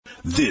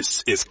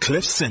This is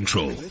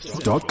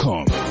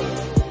CliffCentral.com.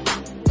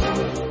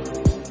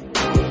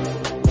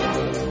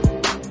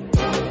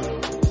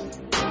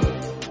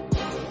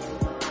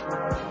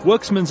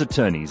 Worksman's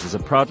Attorneys is a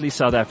proudly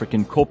South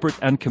African corporate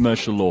and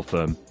commercial law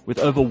firm with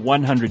over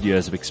 100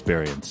 years of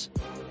experience.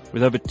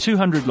 With over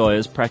 200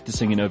 lawyers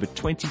practicing in over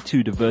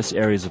 22 diverse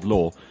areas of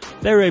law,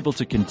 they're able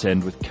to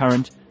contend with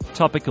current,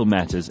 topical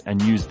matters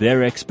and use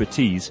their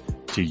expertise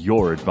to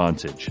your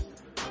advantage.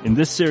 In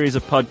this series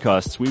of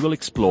podcasts, we will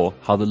explore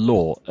how the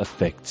law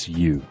affects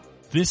you.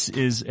 This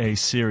is a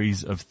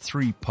series of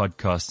 3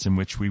 podcasts in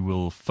which we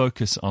will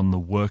focus on the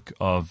work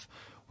of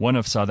one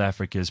of South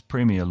Africa's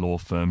premier law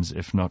firms,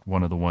 if not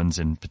one of the ones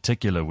in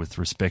particular with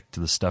respect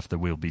to the stuff that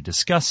we'll be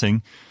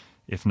discussing,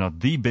 if not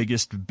the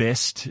biggest,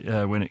 best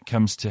when it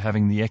comes to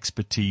having the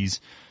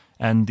expertise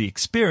and the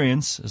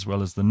experience as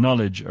well as the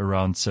knowledge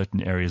around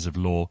certain areas of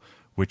law,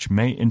 which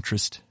may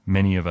interest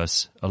many of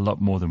us a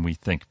lot more than we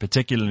think,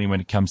 particularly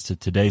when it comes to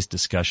today's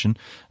discussion.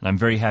 And I'm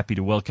very happy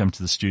to welcome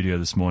to the studio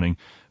this morning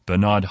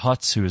Bernard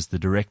Hotz, who is the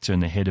Director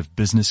and the Head of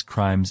Business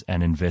Crimes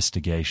and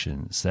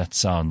Investigations. That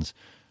sounds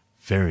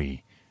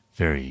very,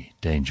 very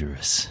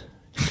dangerous.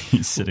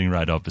 He's sitting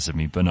right opposite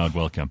me. Bernard,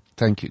 welcome.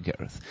 Thank you,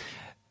 Gareth.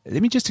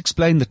 Let me just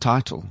explain the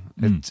title.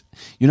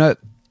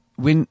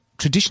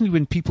 Traditionally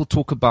when people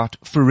talk about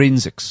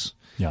forensics,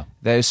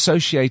 they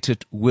associate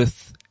it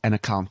with an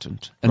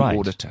accountant, an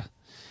auditor.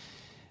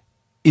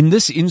 In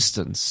this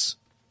instance,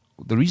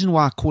 the reason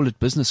why I call it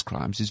business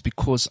crimes is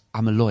because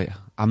I'm a lawyer,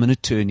 I'm an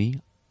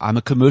attorney, I'm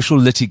a commercial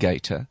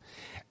litigator,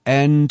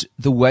 and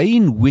the way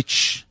in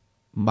which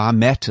our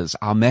matters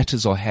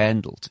are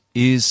handled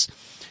is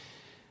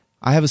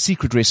I have a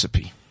secret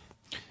recipe.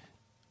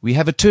 We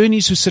have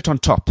attorneys who sit on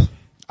top.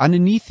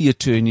 Underneath the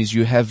attorneys,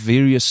 you have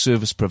various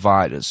service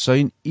providers.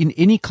 So in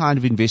any kind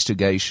of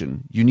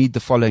investigation, you need the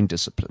following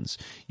disciplines.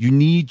 You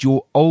need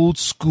your old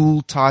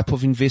school type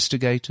of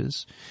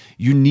investigators.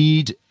 You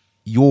need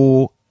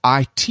your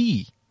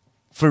IT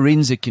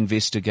forensic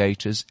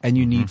investigators, and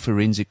you need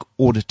forensic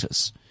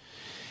auditors.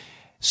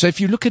 So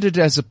if you look at it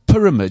as a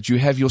pyramid, you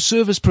have your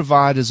service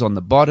providers on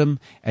the bottom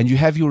and you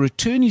have your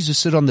attorneys who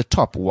sit on the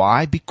top.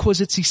 Why?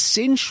 Because it's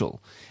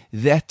essential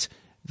that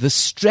the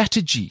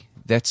strategy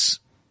that's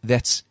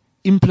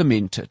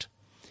implemented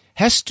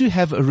has to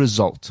have a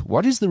result.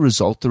 What is the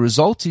result? The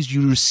result is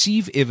you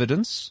receive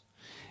evidence,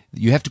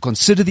 you have to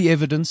consider the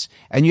evidence,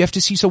 and you have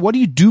to see, so what do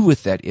you do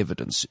with that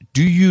evidence?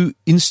 Do you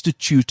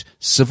institute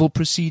civil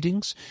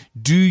proceedings?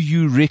 Do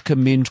you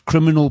recommend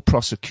criminal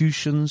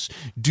prosecutions?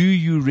 Do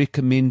you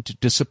recommend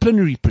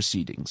disciplinary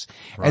proceedings?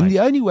 Right. And the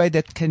only way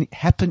that can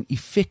happen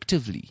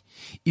effectively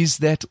is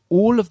that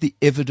all of the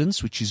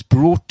evidence which is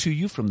brought to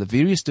you from the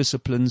various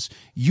disciplines,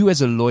 you as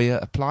a lawyer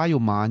apply your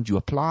mind, you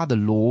apply the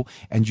law,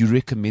 and you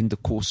recommend the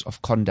course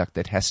of conduct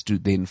that has to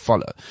then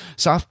follow.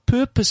 So I've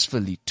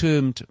purposefully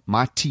termed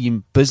my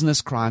team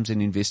Business Crimes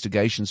and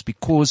Investigations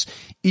because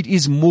it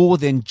is more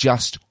than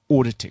just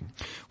auditing.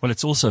 Well,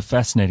 it's also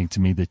fascinating to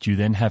me that you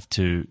then have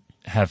to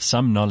have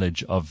some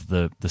knowledge of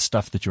the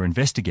stuff that your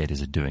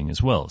investigators are doing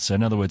as well. So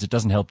in other words, it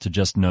doesn't help to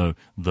just know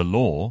the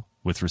law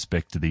with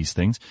respect to these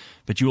things,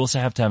 but you also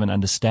have to have an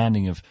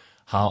understanding of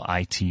how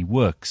IT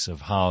works,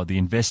 of how the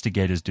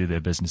investigators do their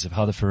business, of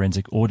how the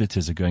forensic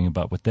auditors are going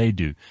about what they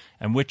do,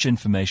 and which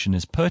information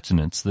is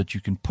pertinent so that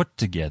you can put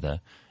together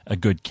a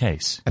good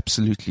case.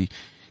 Absolutely.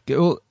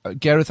 Well,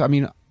 Gareth, I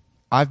mean,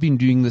 I've been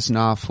doing this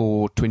now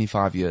for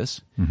 25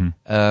 years.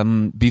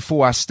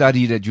 Before I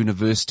studied at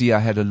university, I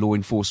had a law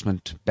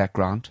enforcement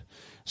background.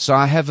 So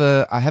I have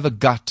a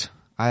gut.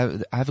 I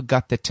have a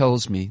gut that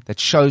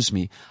shows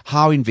me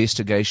how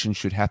investigation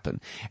should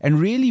happen. And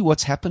really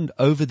what's happened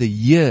over the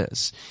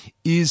years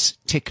is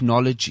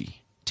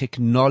technology.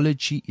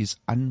 Technology is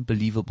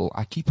unbelievable.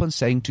 I keep on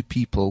saying to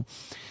people,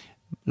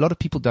 a lot of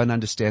people don't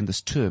understand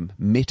this term,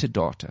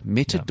 metadata.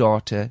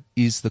 Metadata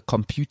is the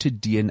computer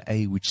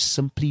DNA which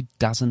simply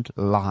doesn't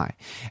lie.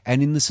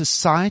 And in the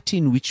society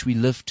in which we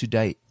live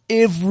today,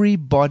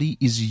 everybody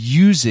is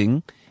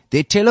using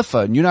their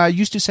telephone. I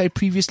used to say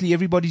previously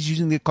everybody's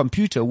using their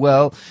computer.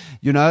 Well,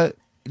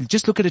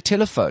 just look at a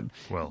telephone.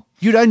 Well,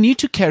 you don't need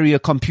to carry a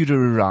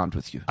computer around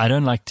with you. I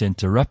don't like to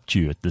interrupt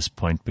you at this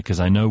point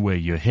because I know where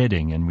you're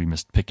heading and we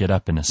must pick it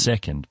up in a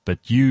second.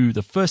 But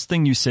the first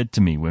thing you said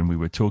to me when we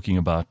were talking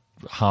about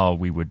how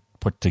we would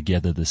put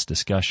together this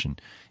discussion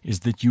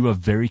is that you are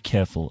very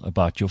careful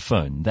about your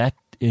phone. That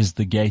is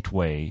the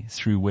gateway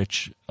through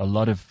which a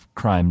lot of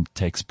crime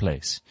takes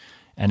place.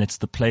 And it's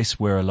the place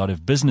where a lot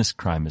of business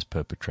crime is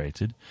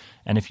perpetrated.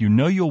 And if you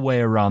know your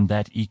way around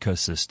that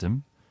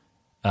ecosystem,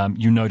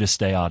 you know to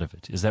stay out of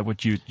it. Is that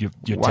what you're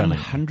telling me?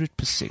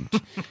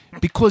 100%.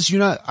 Because,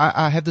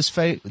 I have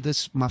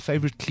my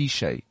favorite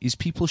cliche is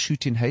people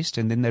shoot in haste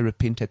and then they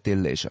repent at their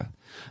leisure.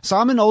 So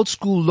I'm an old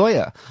school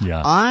lawyer.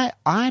 Yeah.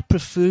 I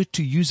prefer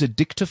to use a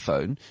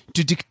dictaphone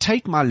to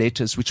dictate my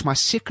letters, which my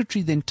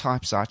secretary then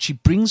types out. She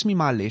brings me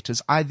my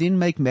letters. I then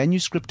make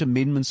manuscript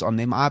amendments on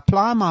them. I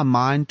apply my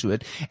mind to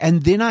it,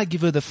 and then I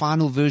give her the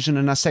final version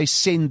and I say,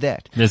 send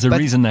that. There's a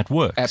reason that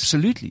works.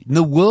 Absolutely. In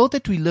the world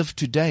that we live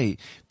today,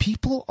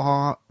 people people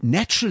are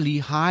naturally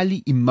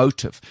highly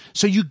emotive.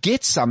 So you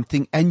get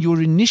something and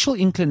your initial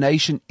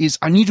inclination is,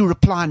 I need to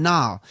reply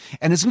now.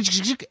 And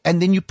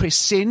then you press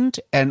send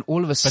and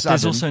all of a sudden. But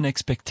there's also an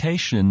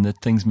expectation that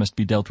things must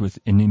be dealt with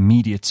in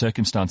immediate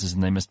circumstances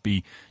and they must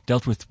be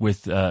dealt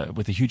with a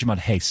huge amount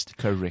of haste.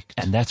 Correct.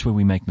 And that's where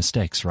we make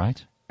mistakes,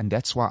 right? And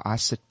that's why I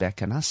sit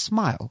back and I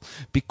smile,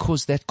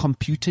 because that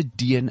computer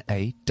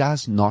DNA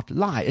does not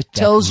lie. It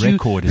tells you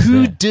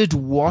who did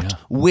what,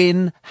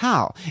 when,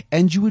 how.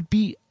 And you would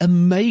be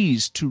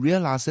amazed to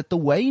realize that the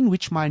way in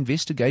which my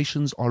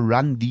investigations are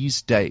run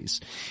these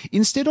days,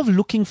 instead of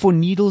looking for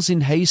needles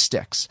in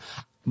haystacks,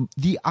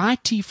 the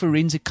IT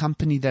forensic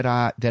company that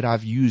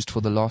I've used for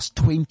the last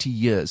 20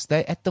 years,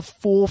 they're at the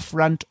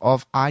forefront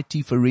of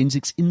IT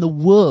forensics in the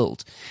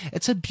world.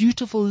 It's a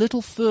beautiful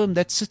little firm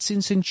that sits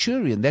in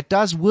Centurion that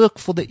does work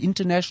for the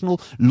international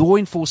law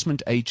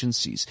enforcement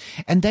agencies.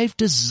 And they've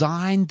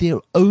designed their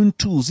own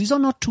tools. These are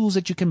not tools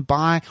that you can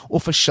buy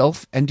off a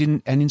shelf and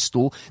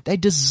install. They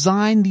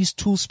design these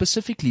tools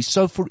specifically.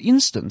 So for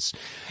instance,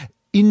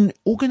 in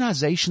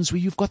organizations where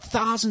you've got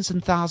thousands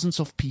and thousands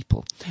of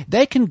people,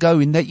 they can go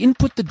in, they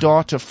input the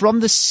data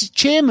from the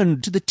chairman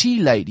to the tea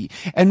lady,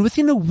 and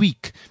within a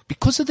week,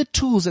 because of the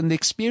tools and the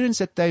experience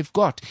that they've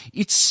got,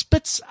 it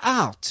spits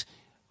out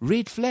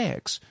red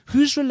flags.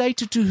 Who's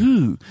related to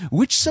who?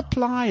 Which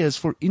suppliers,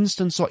 for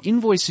instance, are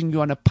invoicing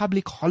you on a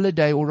public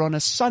holiday or on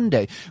a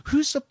Sunday?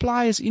 Whose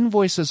suppliers'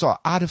 invoices are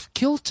out of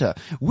kilter?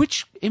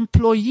 Which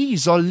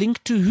employees are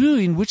linked to who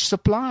in which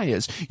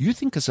suppliers? You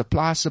think a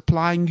supplier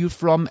supplying you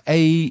from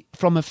a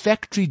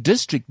factory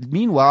district.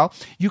 Meanwhile,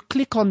 you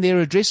click on their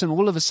address and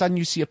all of a sudden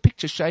you see a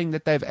picture showing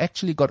that they've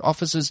actually got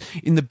offices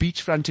in the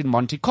beachfront in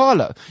Monte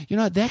Carlo. You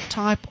know, that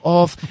type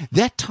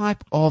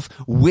of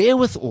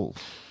wherewithal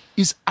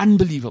is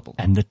unbelievable.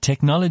 And the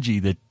technology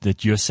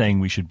that you're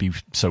saying we should be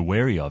so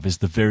wary of is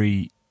the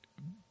very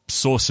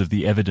source of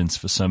the evidence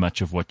for so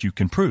much of what you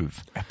can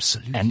prove.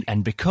 Absolutely.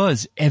 And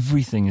because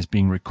everything is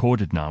being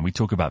recorded now, and we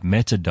talk about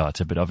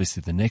metadata, but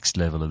obviously the next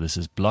level of this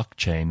is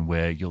blockchain,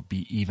 where you'll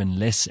be even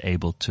less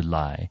able to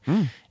lie.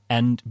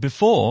 And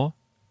before,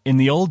 in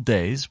the old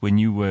days, when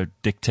you were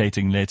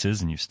dictating letters,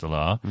 and you still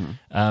are,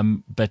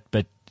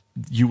 but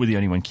you were the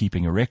only one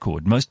keeping a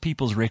record. Most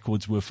people's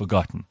records were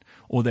forgotten,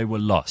 or they were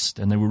lost,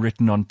 and they were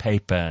written on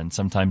paper, and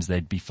sometimes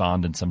they'd be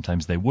found and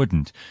sometimes they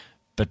wouldn't.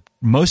 But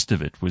most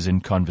of it was in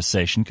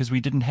conversation because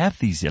we didn't have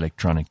these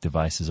electronic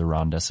devices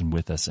around us and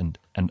with us and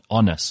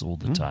on us all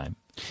the time.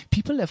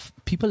 People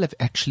have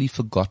actually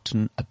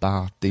forgotten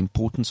about the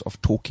importance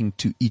of talking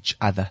to each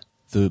other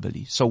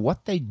verbally. So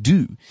what they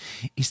do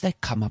is they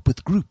come up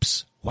with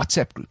groups,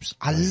 WhatsApp groups.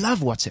 I love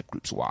WhatsApp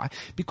groups. Why?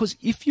 Because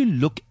if you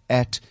look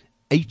at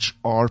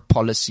HR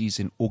policies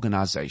in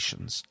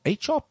organizations.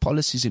 HR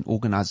policies in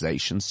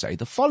organizations say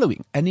the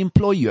following: an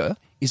employer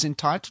is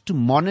entitled to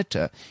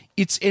monitor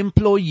its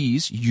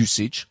employees'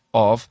 usage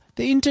of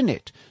the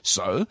internet.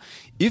 So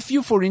if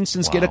you, for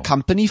instance, get a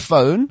company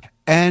phone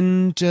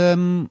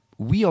and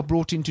we are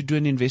brought in to do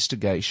an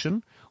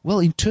investigation, well,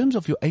 in terms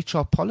of your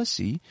HR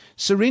policy,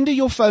 surrender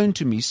your phone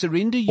to me,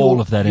 surrender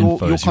your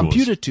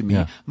computer to me.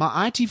 Yeah.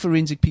 My IT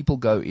forensic people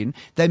go in,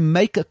 they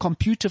make a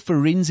computer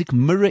forensic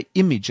mirror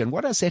image. And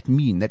what does that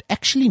mean? That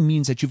actually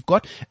means that you've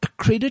got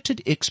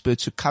accredited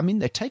experts who come in,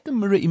 they take a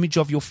mirror image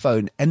of your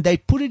phone and they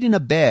put it in a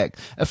bag,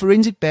 a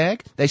forensic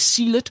bag, they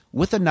seal it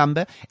with a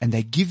number and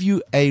they give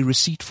you a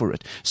receipt for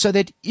it. So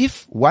that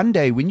if one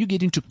day when you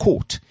get into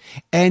court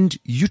and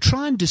you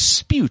try and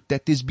dispute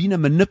that there's been a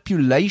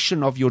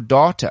manipulation of your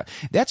data,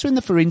 that's when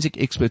the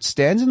forensic expert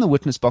stands in the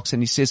witness box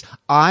and he says,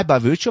 I, by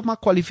virtue of my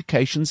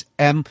qualifications,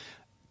 am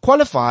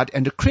qualified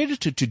and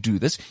accredited to do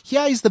this.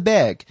 Here is the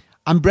bag.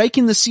 I'm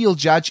breaking the seal,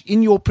 Judge,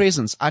 in your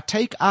presence. I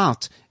take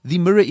out the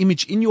mirror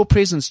image in your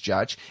presence,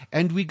 Judge,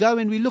 and we go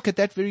and we look at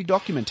that very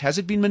document. Has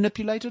it been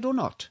manipulated or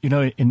not? You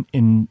know,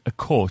 in a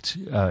court,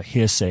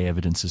 hearsay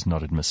evidence is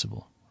not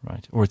admissible.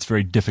 Right, or it's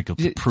very difficult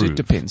to prove. It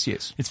depends,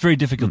 yes. It's very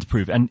difficult to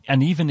prove. And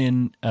even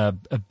in a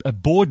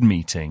board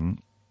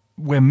meeting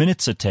where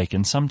minutes are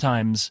taken,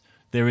 sometimes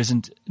there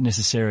isn't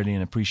necessarily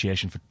an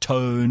appreciation for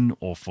tone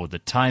or for the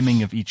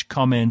timing of each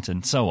comment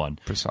and so on.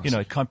 Precisely. You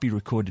know, it can't be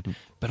recorded.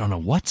 But on a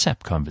WhatsApp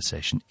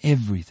conversation,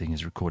 everything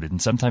is recorded.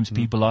 And sometimes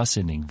people are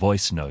sending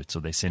voice notes or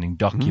they're sending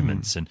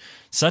documents. And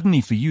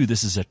suddenly for you,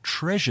 this is a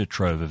treasure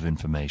trove of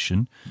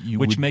information,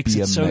 which makes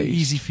it so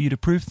easy for you to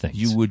prove things.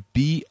 You would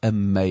be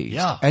amazed.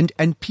 Yeah.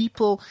 And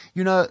people,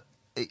 you know,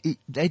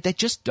 they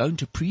just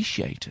don't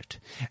appreciate it.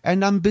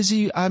 And I'm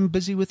busy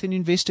with an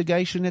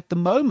investigation at the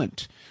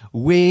moment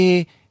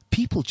where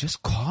people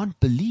just can't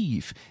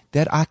believe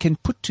that I can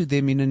put to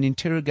them in an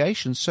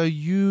interrogation, so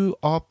you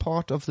are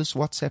part of this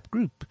WhatsApp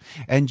group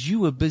and you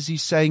were busy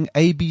saying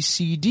A, B,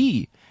 C,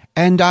 D.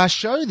 And I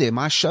show them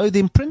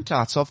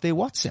printouts of their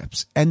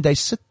WhatsApps and they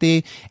sit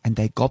there and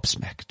they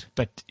gobsmacked.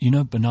 But, you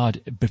know,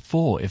 Bernard,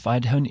 before, if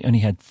I'd only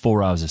had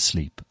 4 hours of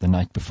sleep the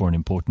night before an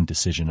important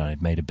decision, and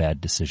I'd made a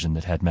bad decision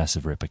that had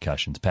massive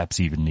repercussions, perhaps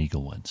even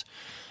legal ones,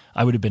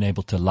 I would have been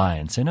able to lie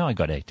and say, no, I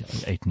got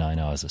 9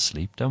 hours of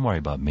sleep. Don't worry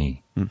about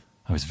me.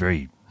 I was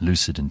very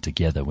lucid and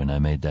together when I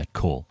made that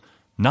call.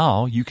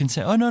 Now you can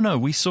say, oh, no,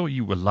 we saw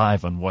you were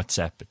live on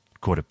WhatsApp at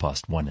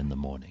 1:15 in the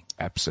morning.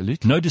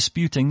 Absolutely. No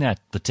disputing that.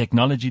 The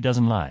technology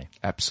doesn't lie.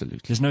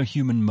 Absolutely. There's no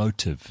human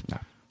motive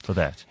for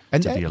that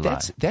and to be a lie.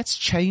 That's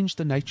changed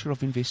the nature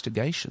of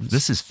investigations.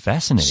 This is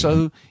fascinating.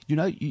 So,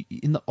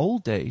 in the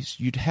old days,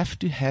 you'd have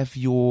to have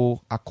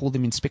I call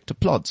them Inspector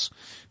Plods,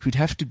 who'd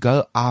have to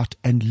go out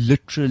and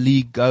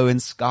literally go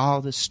and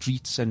scour the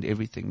streets and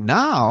everything.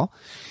 Now,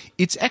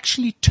 it's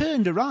actually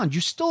turned around.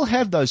 You still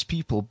have those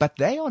people, but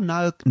they are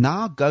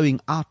now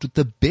going out with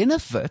the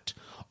benefit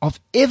of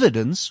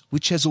evidence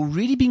which has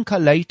already been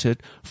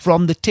collated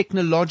from the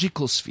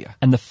technological sphere.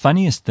 And the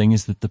funniest thing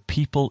is that the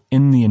people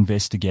in the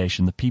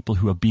investigation, the people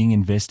who are being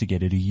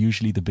investigated, are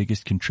usually the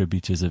biggest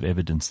contributors of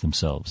evidence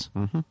themselves,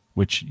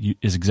 which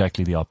is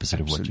exactly the opposite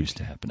of what used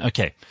to happen.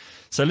 Okay,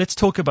 so let's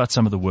talk about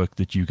some of the work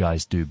that you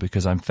guys do,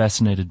 because I'm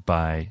fascinated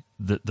by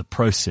the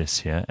process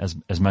here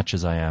as much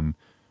as I am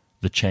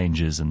the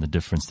changes and the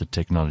difference that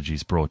technology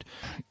has brought.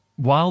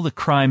 While the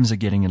crimes are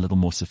getting a little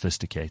more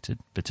sophisticated,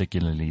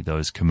 particularly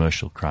those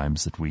commercial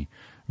crimes that we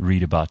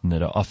read about and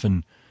that are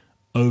often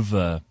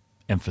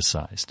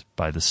overemphasized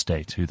by the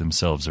state, who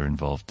themselves are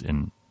involved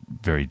in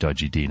very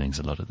dodgy dealings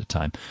a lot of the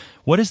time,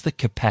 what is the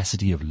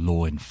capacity of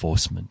law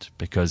enforcement?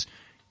 Because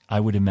I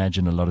would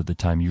imagine a lot of the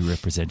time you're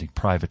representing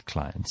private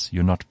clients.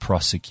 You're not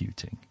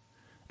prosecuting.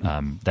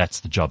 That's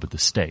the job of the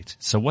state.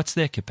 So what's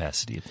their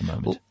capacity at the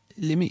moment? Well,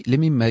 let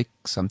me make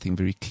something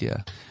very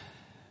clear.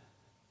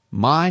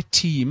 My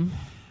team,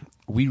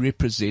 we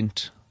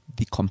represent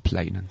the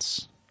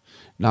complainants.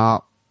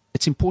 Now,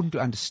 it's important to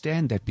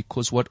understand that,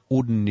 because what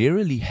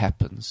ordinarily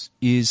happens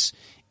is,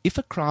 if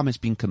a crime has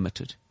been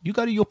committed, you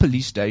go to your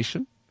police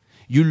station,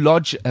 you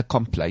lodge a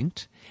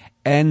complaint,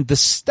 and the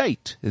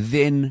state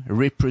then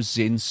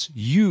represents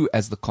you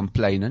as the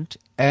complainant,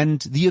 and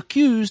the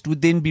accused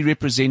would then be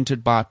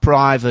represented by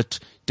private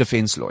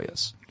defense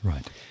lawyers.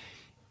 Right.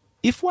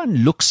 If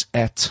one looks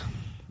at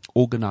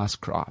organized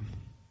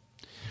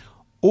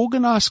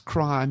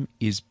crime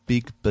is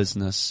big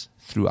business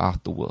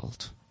throughout the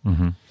world.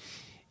 Mm-hmm.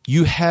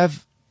 You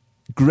have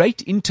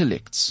great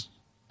intellects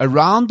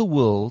around the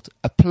world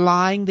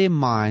applying their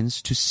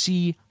minds to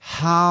see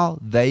how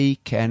they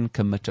can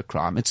commit a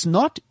crime. It's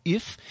not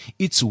if,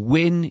 it's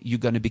when you're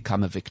going to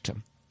become a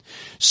victim.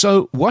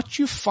 So what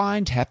you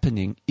find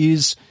happening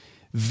is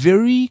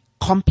very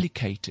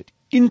complicated,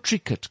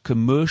 intricate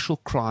commercial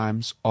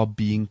crimes are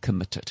being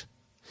committed.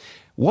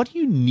 What do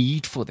you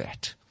need for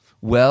that?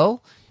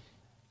 Well,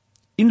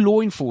 in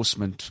law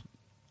enforcement,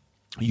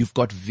 you've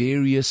got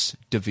various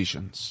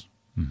divisions.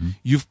 Mm-hmm.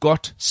 You've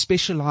got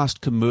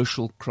specialized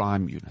commercial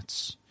crime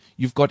units.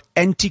 You've got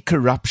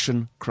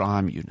anti-corruption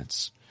crime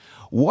units.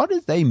 What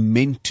are they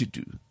meant to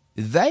do?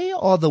 They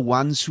are the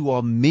ones who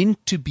are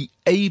meant to be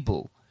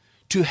able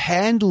to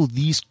handle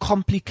these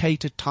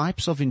complicated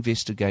types of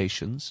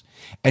investigations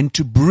and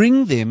to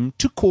bring them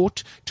to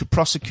court to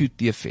prosecute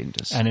the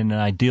offenders. And in an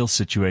ideal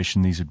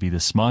situation, these would be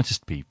the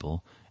smartest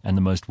people and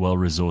the most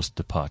well-resourced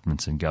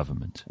departments in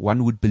government.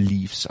 One would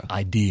believe so.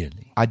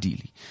 Ideally.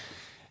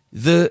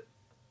 The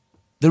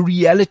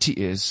reality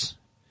is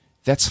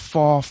that's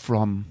far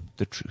from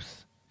the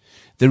truth.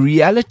 The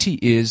reality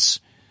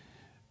is,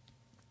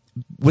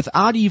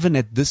 without even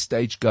at this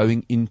stage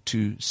going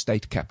into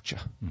state capture,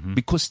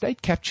 because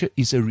state capture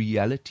is a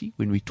reality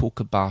when we talk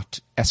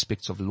about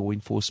aspects of law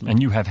enforcement.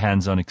 And you have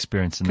hands-on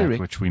experience in that,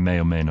 which we may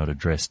or may not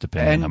address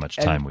depending on how much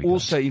time we got. And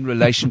also in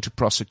relation to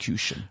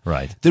prosecution.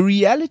 Right. The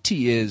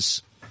reality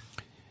is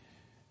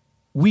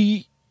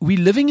we're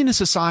living in a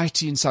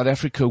society in South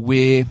Africa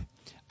where,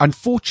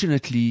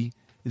 unfortunately,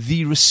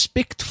 the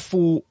respect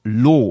for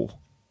law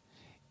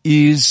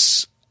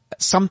is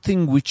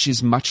something which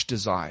is much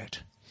desired.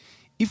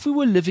 If we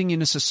were living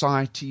in a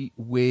society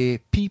where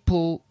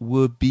people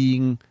were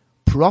being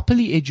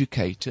properly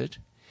educated,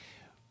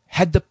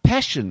 had the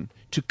passion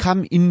to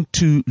come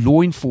into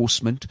law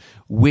enforcement,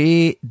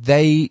 where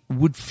they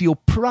would feel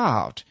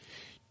proud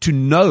to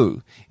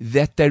know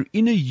that they're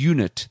in a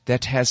unit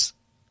that has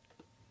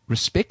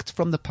respect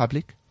from the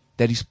public,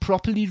 that is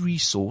properly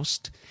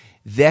resourced,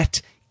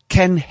 that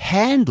can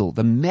handle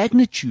the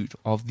magnitude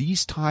of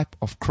these type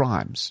of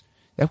crimes,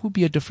 that would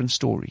be a different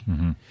story.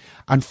 Mm-hmm.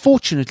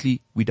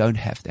 Unfortunately, we don't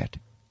have that.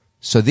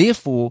 So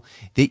therefore,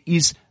 there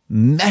is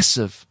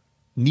massive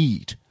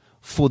need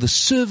for the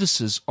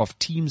services of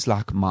teams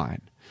like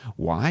mine.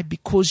 Why?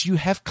 Because you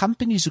have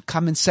companies who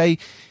come and say,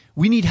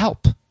 we need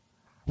help.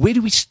 Where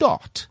do we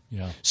start?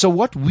 Yeah. So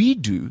what we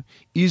do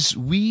is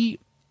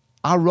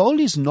our role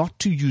is not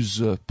to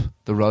usurp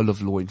the role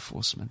of law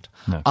enforcement.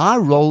 No.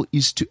 Our role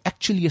is to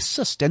actually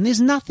assist, and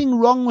there's nothing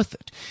wrong with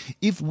it.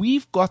 If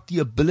we've got the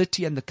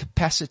ability and the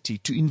capacity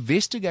to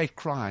investigate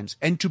crimes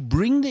and to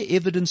bring the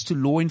evidence to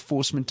law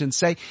enforcement and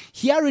say,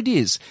 here it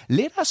is,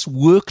 let us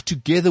work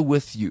together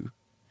with you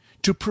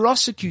to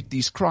prosecute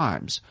these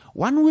crimes,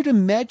 one would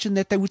imagine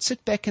that they would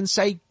sit back and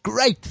say,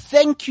 great,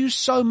 thank you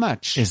so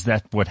much. Is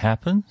that what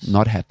happens?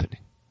 Not happening.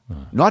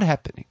 Not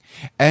happening.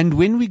 And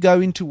when we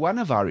go into one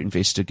of our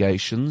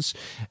investigations,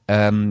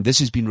 this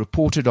has been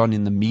reported on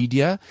in the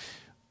media.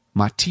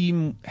 My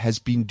team has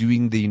been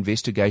doing the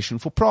investigation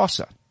for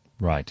PRASA.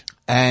 Right.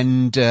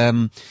 And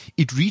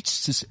it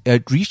reached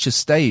a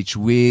stage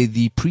where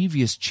the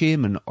previous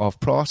chairman of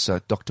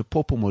PRASA, Dr.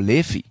 Popo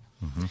Molefe,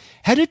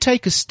 had to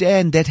take a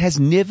stand that has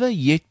never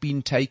yet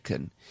been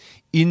taken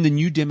in the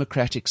new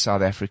democratic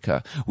South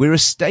Africa, where a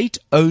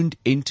state-owned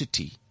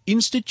entity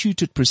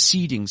instituted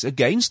proceedings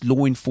against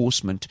law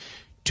enforcement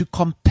to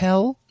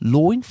compel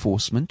law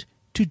enforcement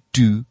to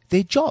do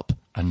their job.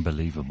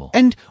 Unbelievable.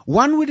 And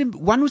one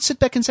would sit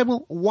back and say,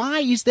 well, why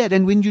is that?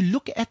 And when you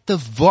look at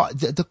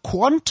the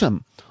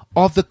quantum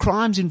of the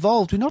crimes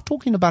involved, we're not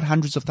talking about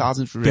hundreds of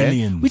thousands of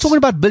billions. We're talking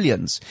about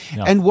billions.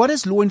 Yeah. And what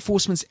has law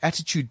enforcement's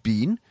attitude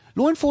been?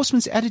 Law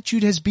enforcement's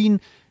attitude has been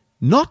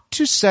not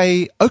to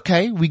say,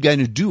 okay, we're going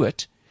to do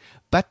it,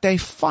 but they're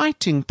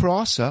fighting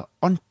PRASA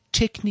on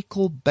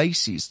technical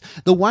basis.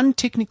 The one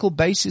technical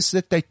basis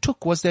that they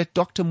took was that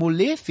Dr.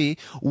 Molefe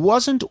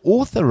wasn't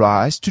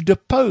authorized to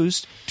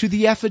depose to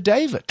the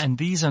affidavit. And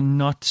these are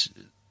not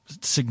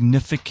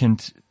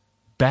significant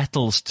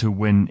battles to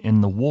win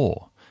in the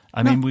war.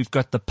 I mean, we've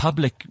got the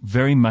public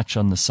very much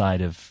on the side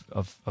of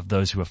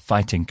those who are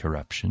fighting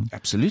corruption.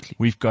 Absolutely.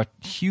 We've got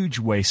huge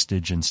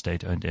wastage in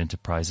state-owned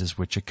enterprises,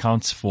 which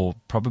accounts for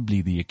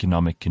probably the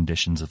economic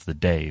conditions of the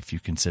day, if you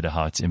consider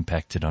how it's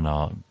impacted on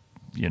our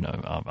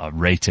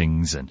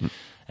ratings and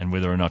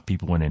whether or not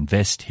people want to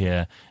invest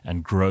here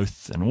and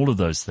growth and all of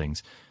those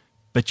things.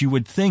 But you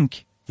would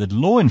think that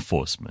law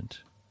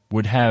enforcement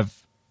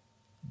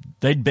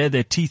they'd bear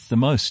their teeth the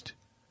most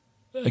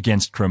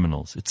against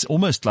criminals. It's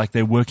almost like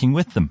they're working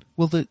with them.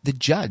 Well, the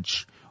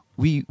judge,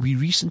 we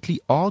recently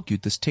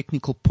argued this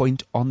technical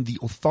point on the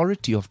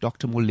authority of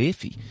Dr.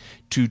 Molefe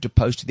to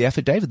depose to the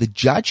affidavit. The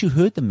judge who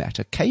heard the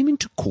matter came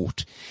into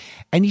court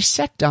and he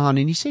sat down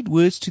and he said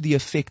words to the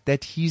effect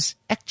that he's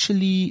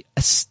actually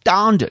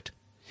astounded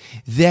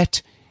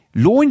that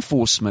law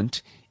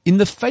enforcement, in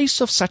the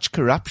face of such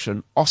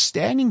corruption, are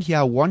standing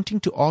here wanting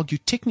to argue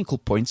technical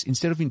points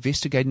instead of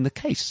investigating the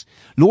case.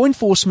 Law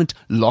enforcement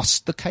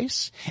lost the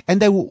case,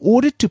 and they were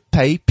ordered to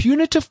pay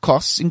punitive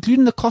costs,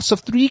 including the cost of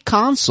 3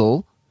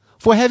 counsel,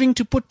 for having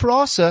to put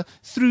PRASA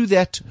through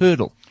that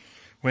hurdle.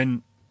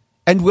 And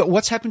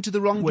what's happened to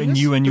the wrongdoers?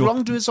 The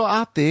wrongdoers are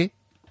out there.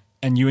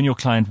 And you and your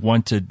client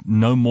wanted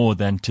no more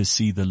than to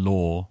see the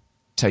law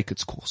take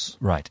its course.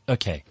 Right.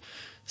 Okay.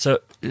 So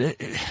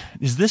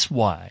is this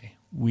why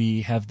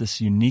we have this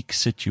unique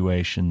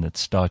situation that's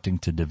starting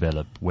to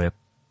develop where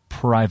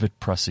private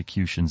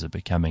prosecutions are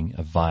becoming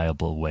a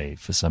viable way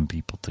for some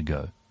people to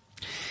go?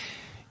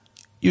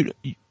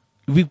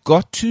 We've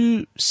got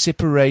to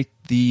separate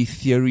the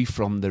theory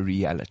from the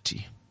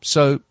reality.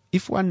 So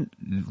if one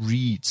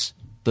reads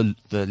the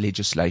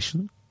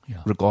legislation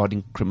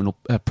regarding criminal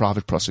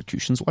private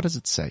prosecutions, what does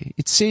it say?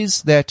 It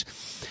says that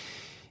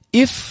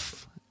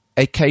if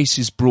a case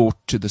is brought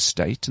to the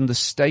state and the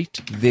state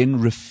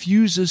then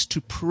refuses to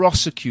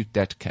prosecute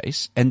that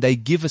case and they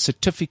give a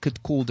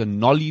certificate called a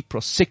noli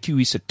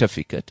prosequi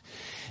certificate,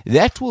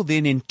 that will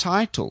then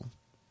entitle,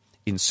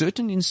 in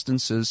certain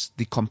instances,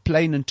 the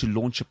complainant to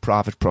launch a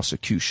private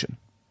prosecution.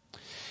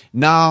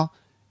 Now,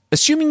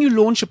 assuming you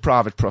launch a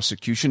private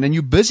prosecution and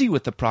you're busy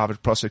with the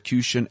private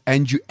prosecution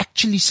and you're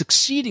actually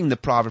succeeding the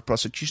private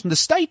prosecution, the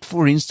state,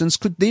 for instance,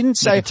 could then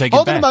say,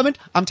 hold on a moment,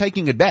 I'm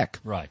taking it back.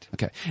 Right.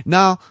 Okay.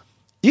 Now,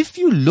 if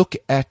you look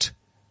at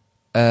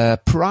a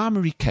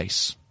primary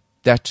case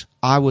that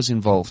I was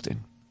involved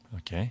in,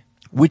 okay,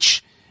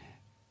 which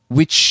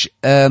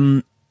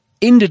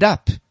ended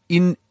up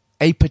in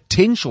a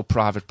potential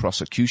private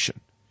prosecution.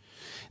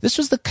 This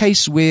was the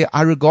case where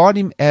I regard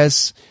him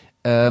as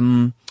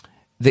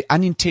the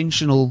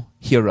unintentional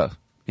hero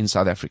in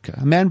South Africa,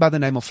 a man by the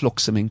name of Flock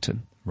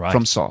Symington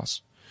from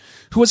SARS,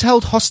 who was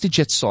held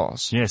hostage at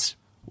SARS. Yes.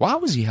 Why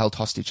was he held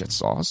hostage at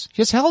SARS?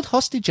 He was held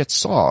hostage at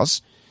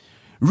SARS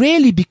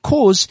really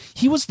because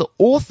he was the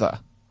author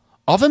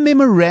of a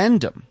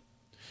memorandum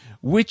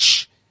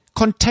which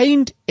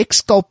contained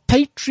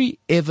exculpatory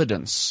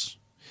evidence,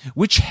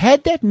 which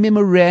had that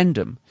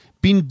memorandum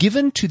been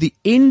given to the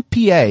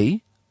NPA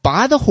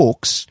by the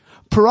Hawks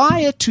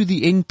prior to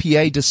the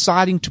NPA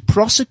deciding to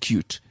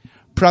prosecute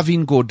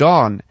Pravin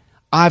Gordhan,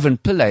 Ivan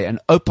Pillay, and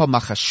Oupa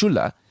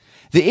Magashule,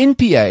 the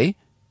NPA,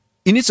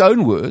 in its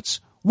own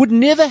words, would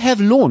never have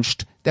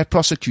launched that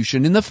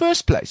prosecution in the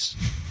first place.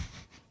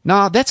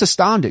 Now, that's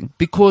astounding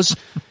because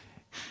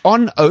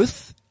on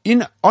oath,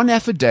 on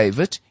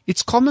affidavit,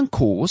 it's common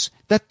cause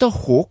that the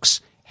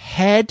Hawks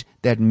had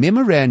that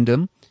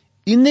memorandum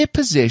in their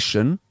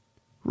possession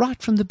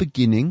right from the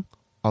beginning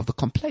of the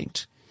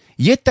complaint.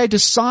 Yet they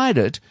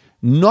decided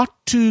not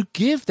to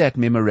give that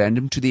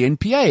memorandum to the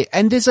NPA.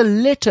 And there's a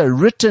letter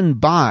written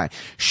by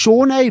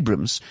Sean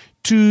Abrams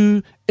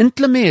to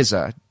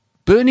Intlemeza,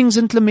 Burnings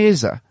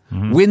Intlemeza,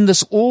 when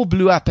this all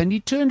blew up. And he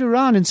turned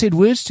around and said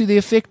words to the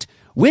effect,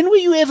 when were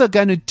you ever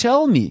going to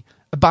tell me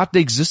about the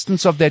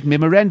existence of that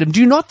memorandum.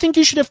 Do you not think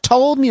you should have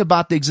told me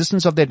about the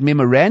existence of that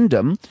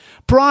memorandum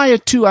prior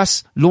to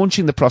us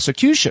launching the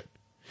prosecution?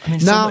 I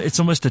mean, now, it's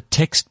almost a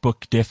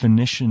textbook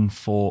definition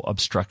for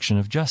obstruction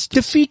of justice.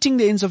 Defeating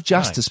the ends of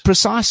justice, right.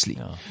 Precisely.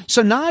 Yeah.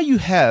 So now you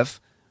have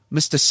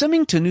Mr.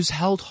 Symington, who's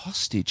held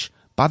hostage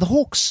by the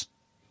Hawks.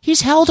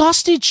 He's held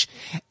hostage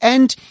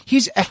and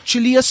he's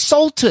actually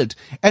assaulted.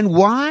 And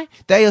why?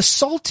 They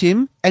assault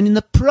him, and in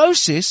the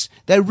process,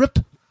 they rip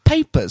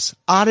papers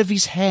out of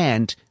his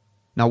hand.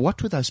 Now,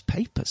 what were those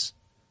papers?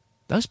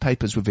 Those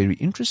papers were very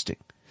interesting.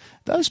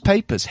 Those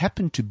papers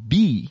happened to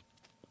be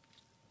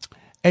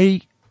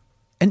an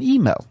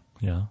email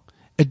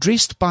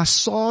addressed by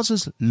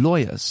SARS's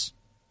lawyers,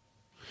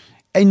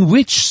 in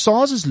which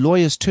SARS's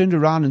lawyers turned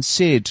around and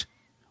said,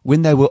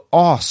 when they were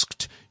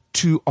asked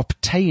to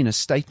obtain a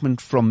statement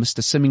from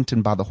Mr.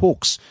 Symington by the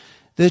Hawks,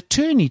 the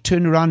attorney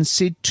turned around and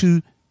said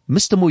to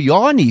Mr.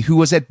 Moyane, who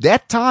was at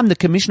that time the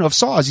commissioner of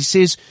SARS, he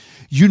says,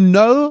 "You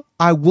know,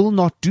 I will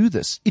not do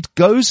this. It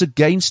goes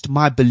against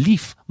my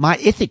belief, my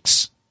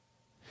ethics."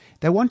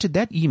 They wanted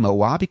that email.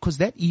 Why? Because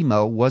that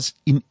email was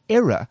in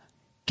error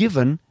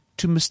given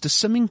to Mr.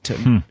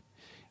 Symington,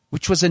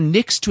 which was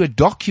annexed to a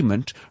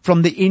document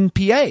from the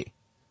NPA.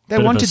 They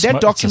wanted that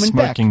document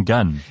back. It's a smoking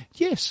gun.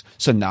 Yes.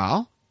 So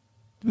now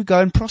we go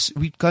and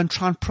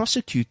try and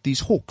prosecute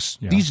these Hawks,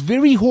 these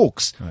very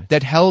Hawks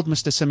that held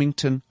Mr.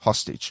 Symington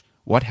hostage.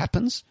 What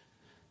happens?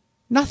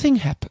 Nothing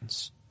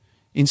happens.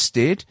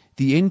 Instead,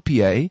 the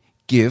NPA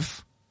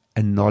give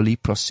a noli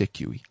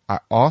prosequi. I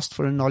asked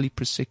for a noli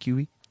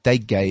prosequi. They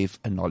gave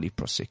a noli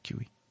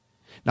prosequi.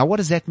 Now, what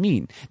does that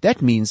mean?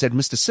 That means that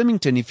Mr.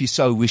 Symington, if he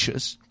so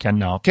wishes, can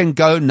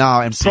go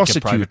now and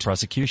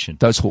prosecute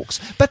those Hawks.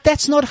 But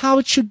that's not how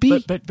it should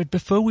be. But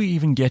before we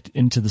even get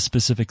into the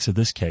specifics of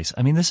this case,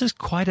 I mean, this is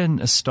quite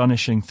an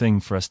astonishing thing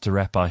for us to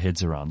wrap our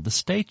heads around. The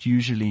state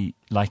usually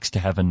likes to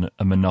have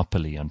a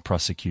monopoly on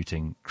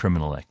prosecuting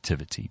criminal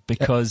activity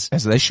because,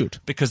 as they should,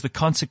 because the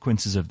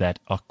consequences of that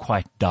are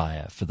quite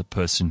dire for the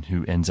person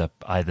who ends up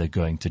either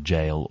going to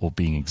jail or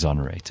being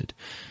exonerated.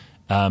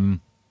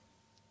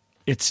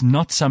 It's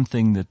not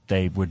something that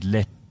they would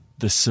let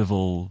the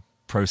civil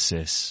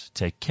process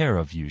take care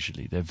of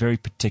usually. There are very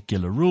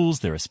particular rules.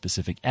 There are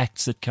specific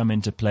acts that come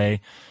into play.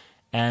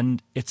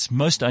 And it's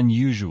most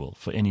unusual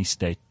for any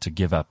state to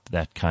give up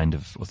that kind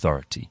of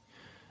authority.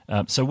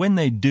 So when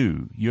they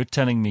do, you're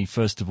telling me,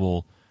 first of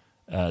all,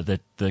 that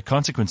the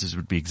consequences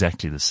would be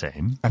exactly the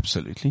same.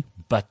 Absolutely.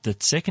 But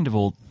that second of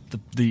all,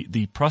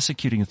 the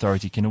prosecuting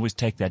authority can always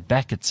take that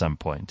back at some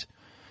point.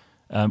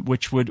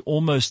 Which would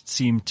almost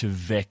seem to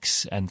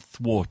vex and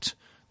thwart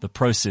the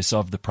process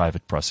of the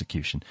private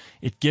prosecution.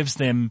 It gives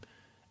them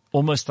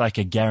almost like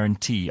a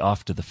guarantee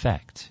after the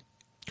fact.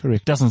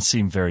 Correct. It doesn't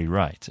seem very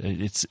right.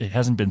 It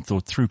hasn't been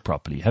thought through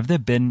properly. Have there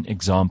been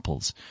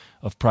examples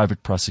of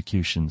private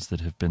prosecutions that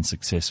have been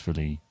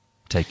successfully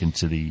taken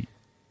to the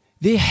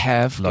There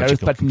have, Gareth,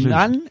 but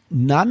conclusion?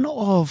 none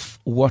of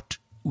what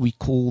we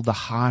call the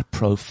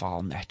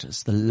high-profile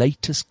matters, the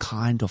latest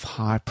kind of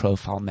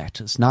high-profile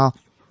matters. Now,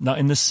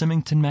 in the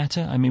Symington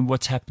matter, I mean,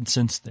 what's happened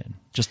since then?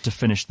 Just to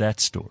finish that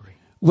story.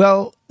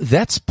 Well,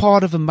 that's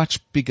part of a much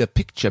bigger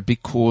picture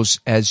because,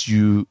 as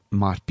you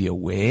might be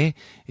aware,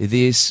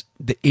 there's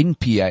the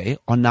NPA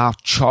are now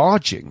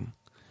charging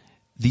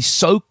the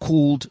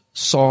so-called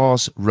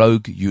SARS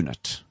rogue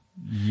unit.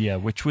 Yeah,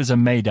 which was a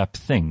made-up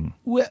thing.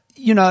 Well,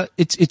 you know,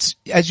 it's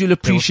as you'll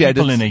appreciate.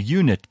 There were people in a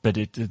unit, but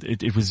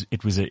it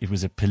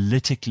was a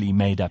politically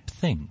made-up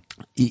thing.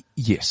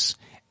 Yes.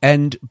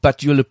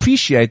 But you'll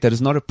appreciate that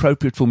it's not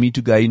appropriate for me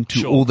to go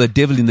into all the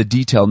devil in the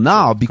detail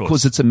now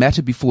because it's a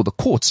matter before the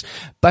courts.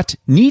 But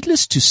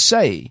needless to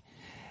say,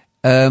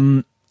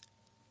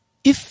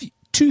 if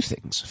two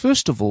things.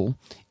 First of all,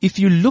 if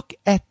you look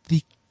at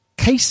the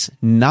case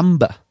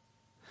number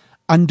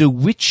under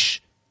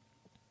which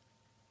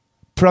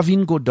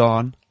Pravin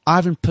Gordhan,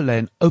 Ivan Pillay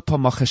and Oupa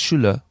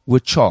Magashule were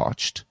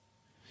charged,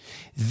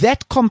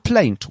 that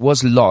complaint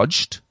was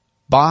lodged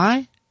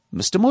by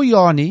Mr.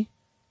 Moyane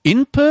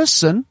in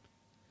person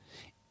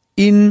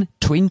in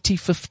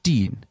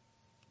 2015.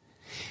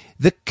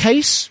 The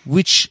case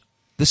which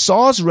the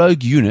SARS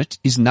rogue unit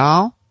is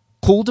now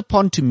called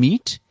upon to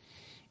meet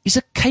is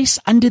a case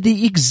under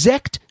the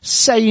exact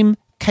same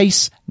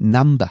case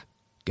number,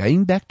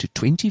 going back to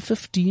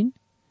 2015,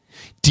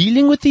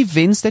 dealing with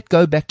events that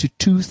go back to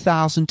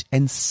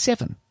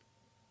 2007.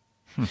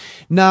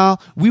 Now,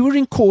 we were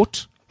in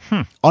court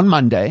on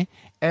Monday,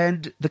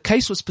 and the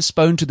case was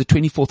postponed to the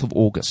 24th of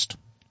August.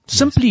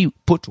 Simply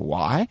put,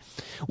 why?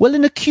 Well,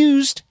 an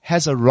accused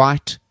has a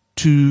right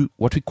to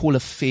what we call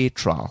a fair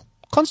trial.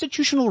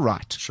 Constitutional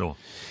right. Sure.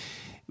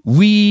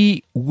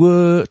 We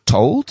were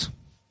told,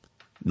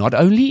 not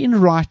only in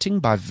writing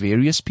by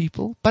various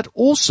people, but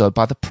also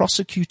by the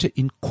prosecutor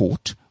in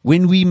court,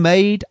 when we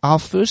made our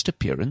first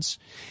appearance,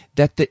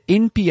 that the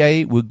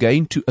NPA were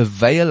going to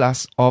avail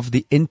us of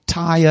the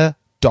entire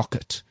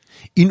docket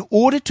in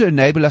order to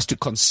enable us to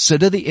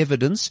consider the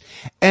evidence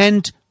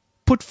and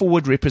put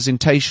forward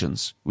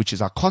representations, which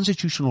is our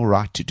constitutional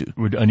right to do. It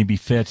would only be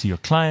fair to your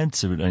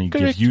clients. It would only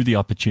give you the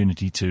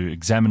opportunity to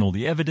examine all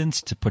the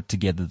evidence, to put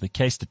together the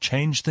case, to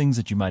change things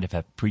that you might have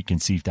had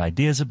preconceived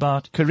ideas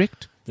about.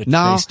 Correct. That's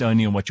based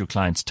only on what your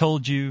clients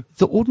told you.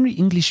 The ordinary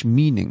English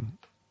meaning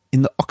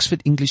in the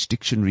Oxford English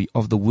Dictionary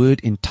of the word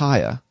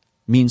entire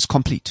means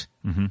complete.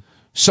 Mm-hmm.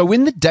 So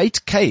when the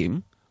date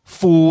came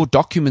for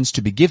documents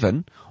to be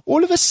given,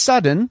 all of a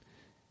sudden,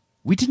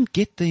 we didn't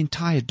get the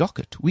entire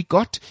docket. We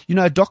got,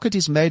 a docket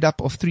is made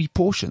up of 3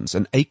 portions,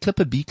 an A clip,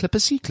 a B clip, a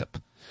C clip.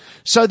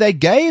 So they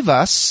gave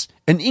us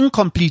an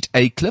incomplete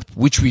A clip,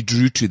 which we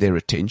drew to their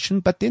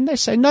attention, but then they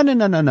say,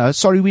 no,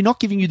 sorry, we're not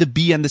giving you the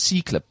B and the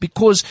C clip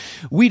because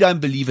we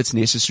don't believe it's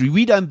necessary.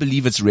 We don't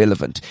believe it's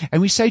relevant.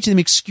 And we say to them,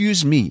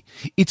 excuse me,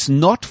 it's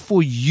not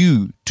for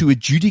you to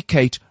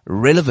adjudicate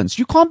relevance.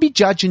 You can't be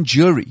judge and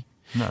jury.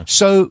 No.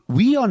 So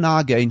we are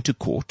now going to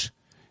court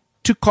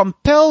to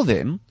compel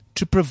them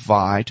to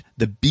provide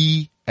the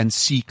B and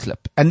C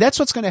clip. And that's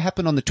what's going to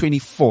happen on the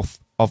 24th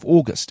of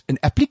August, an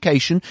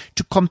application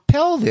to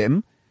compel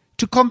them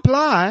to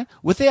comply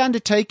with their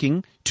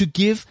undertaking to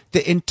give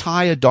the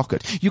entire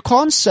docket. You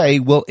can't say,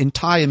 well,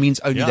 entire means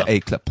only the A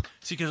clip.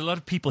 See, because a lot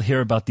of people hear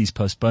about these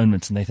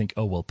postponements and they think,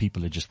 oh, well,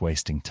 people are just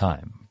wasting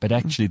time. But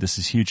actually, this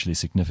is hugely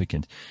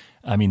significant.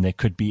 I mean, there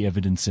could be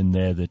evidence in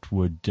there that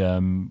would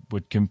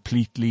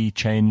completely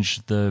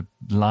change the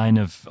line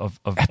of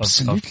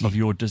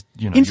your,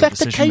 In fact,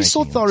 the case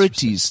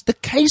authorities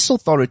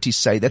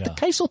say that. Yeah. The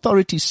case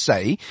authorities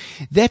say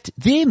that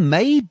there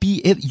may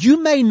be,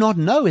 you may not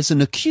know as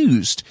an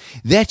accused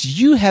that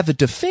you have a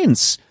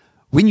defense.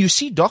 When you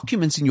see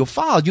documents in your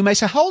file, you may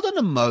say, hold on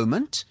a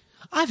moment.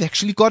 I've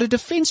actually got a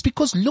defense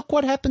because look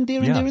what happened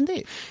there and there and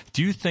there.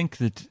 Do you think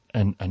that,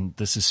 and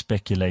this is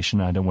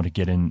speculation, I don't want to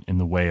get in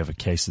the way of a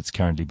case that's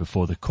currently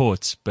before the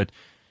courts, but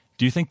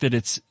do you think that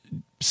it's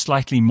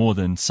slightly more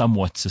than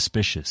somewhat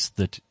suspicious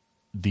that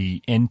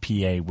the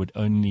NPA would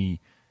only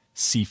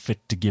see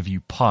fit to give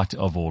you part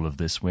of all of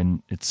this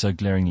when it's so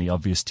glaringly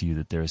obvious to you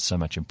that there is so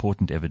much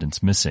important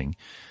evidence missing,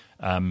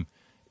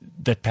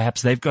 that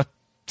perhaps they've got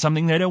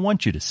something they don't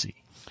want you to see?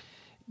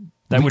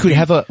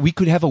 We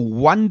could have a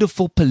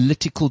wonderful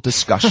political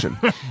discussion.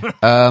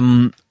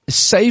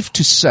 Safe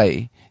to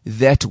say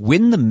that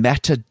when the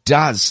matter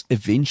does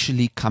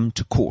eventually come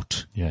to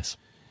court, yes,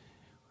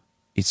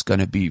 it's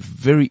going to be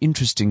very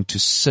interesting to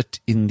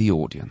sit in the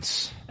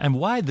audience. And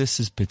why this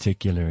is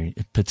particularly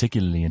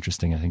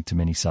interesting, I think, to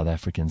many South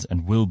Africans,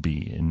 and will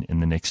be in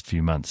the next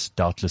few months.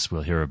 Doubtless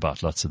we'll hear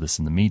about lots of this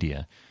in the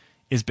media,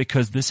 is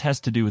because this has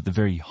to do with the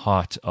very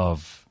heart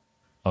of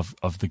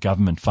the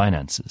government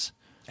finances.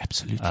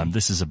 Absolutely.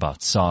 This is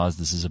about SARS.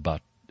 This is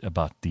about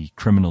the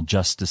criminal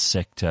justice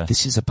sector.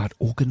 This is about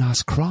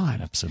organized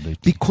crime.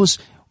 Absolutely. Because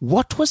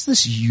what was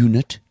this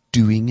unit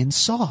doing in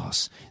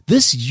SARS?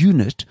 This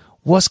unit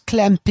was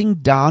clamping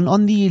down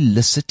on the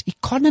illicit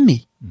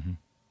economy. Mm-hmm.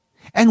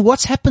 And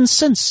what's happened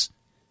since?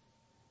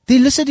 The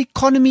illicit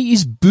economy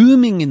is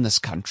booming in this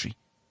country.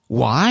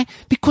 Why?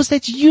 Because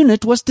that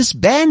unit was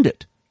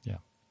disbanded. Yeah.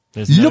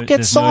 Look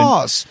at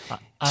SARS.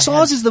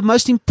 SARS is the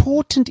most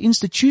important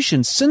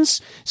institution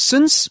since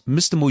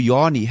Mr.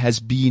 Moyane has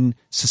been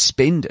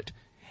suspended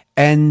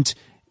and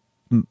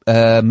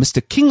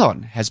Mr.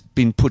 Kingon has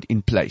been put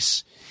in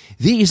place.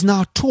 There is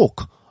now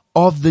talk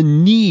of the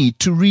need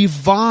to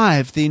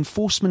revive the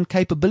enforcement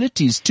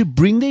capabilities to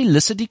bring the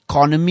illicit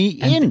economy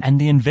in. And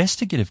the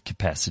investigative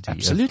capacity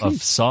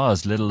of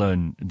SARS, let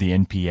alone the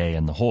NPA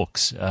and the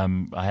Hawks.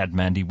 I had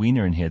Mandy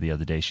Wiener in here the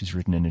other day. She's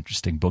written an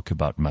interesting book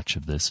about much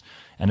of this.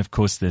 And of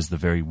course, there's the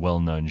very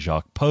well-known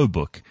Jacques Poe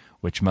book,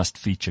 which must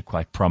feature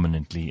quite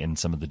prominently in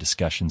some of the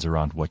discussions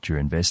around what you're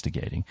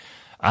investigating.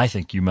 I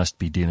think you must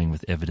be dealing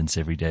with evidence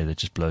every day that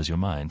just blows your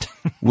mind.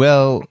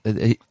 Well,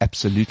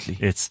 absolutely.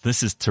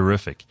 This is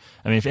terrific.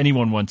 I mean, if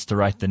anyone wants to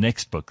write the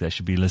next book, they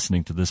should be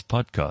listening to this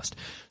podcast.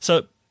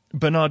 So,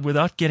 Bernard,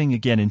 without getting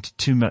again into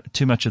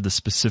too much of the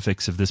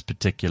specifics of this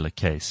particular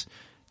case,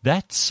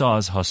 that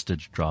SARS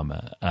hostage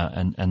drama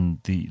and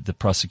the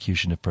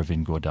prosecution of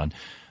Pravin Gordhan,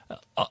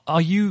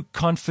 are you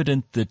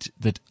confident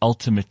that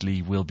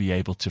ultimately we'll be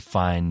able to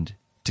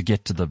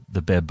get to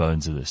the bare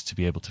bones of this, to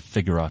be able to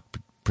figure out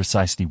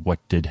precisely what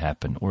did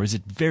happen? Or is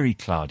it very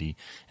cloudy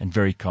and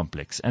very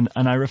complex? And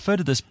I refer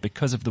to this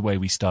because of the way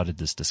we started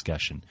this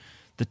discussion.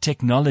 The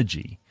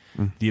technology,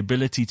 the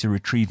ability to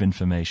retrieve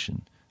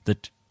information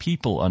that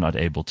people are not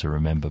able to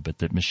remember, but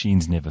that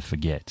machines never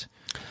forget.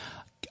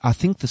 I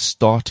think the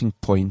starting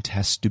point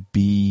has to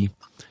be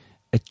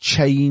a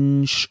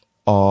change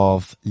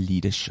of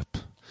leadership.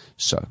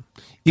 So,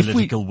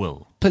 Political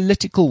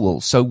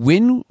will. So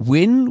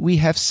when we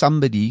have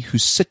somebody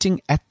who's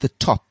sitting at the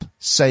top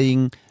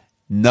saying,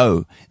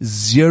 no,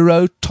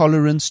 zero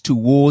tolerance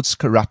towards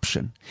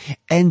corruption,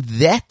 and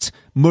that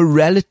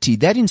morality,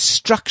 that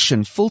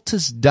instruction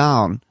filters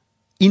down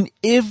in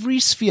every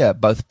sphere,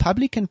 both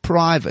public and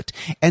private,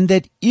 and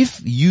that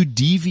if you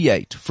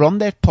deviate from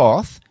that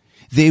path,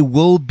 there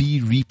will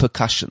be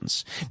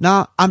repercussions.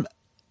 Now,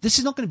 this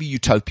is not going to be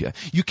utopia.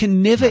 You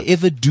can never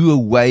ever do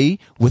away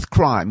with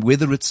crime,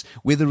 whether it's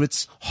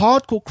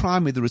hardcore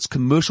crime, whether it's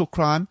commercial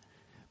crime.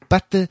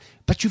 But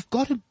you've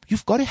got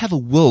to have a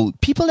will.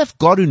 People have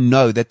got to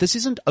know that this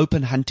isn't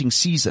open hunting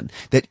season.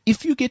 That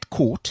if you get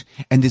caught,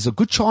 and there's a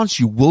good chance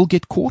you will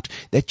get caught,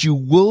 that you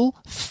will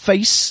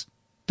face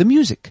the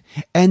music,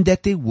 and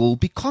that there will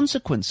be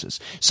consequences.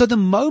 So the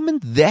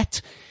moment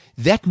that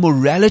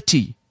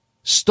morality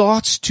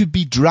starts to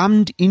be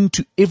drummed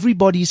into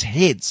everybody's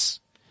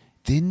heads,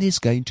 then there's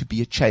going to be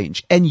a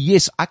change. And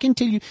yes, I can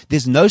tell you,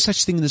 there's no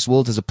such thing in this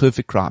world as a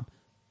perfect crime.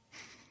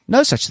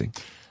 No such thing.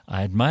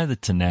 I admire the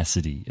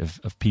tenacity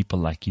of people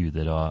like you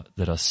that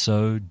are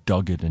so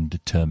dogged and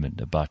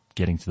determined about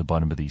getting to the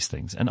bottom of these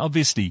things. And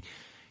obviously,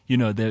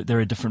 there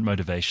are different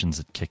motivations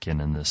that kick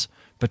in this.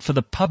 But for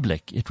the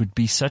public, it would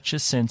be such a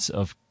sense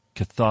of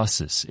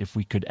catharsis if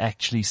we could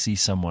actually see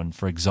someone,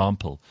 for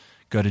example,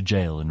 go to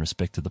jail in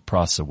respect to the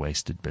PRASA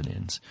wasted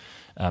billions.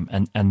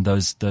 And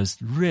those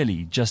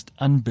really just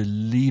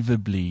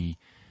unbelievably,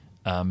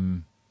 the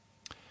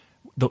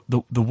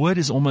word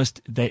is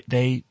almost,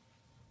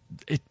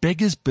 it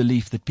beggars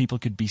belief that people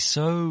could be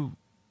so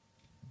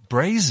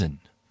brazen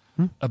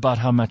about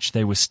how much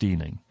they were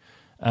stealing,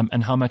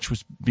 and how much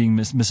was being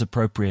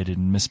misappropriated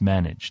and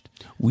mismanaged.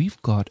 We've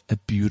got a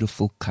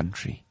beautiful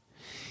country.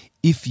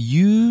 If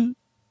you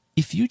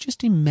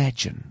just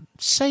imagine,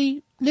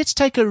 say, let's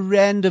take a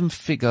random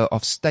figure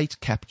of state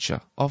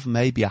capture of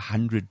maybe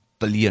 100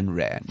 billion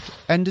rand,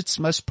 and it's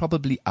most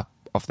probably up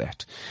of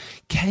that.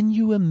 Can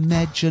you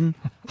imagine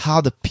how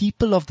the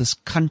people of this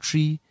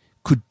country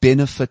could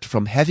benefit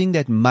from having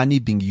that money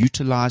being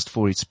utilized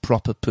for its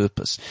proper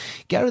purpose?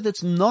 Gareth,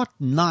 it's not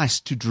nice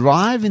to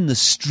drive in the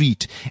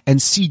street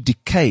and see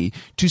decay,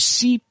 to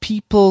see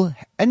people,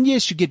 and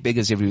yes, you get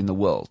beggars everywhere in the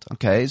world,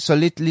 okay? So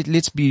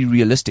let's be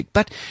realistic,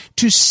 but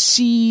to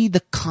see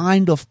the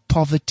kind of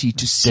poverty,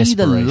 to see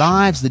the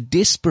lives, the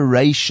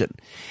desperation,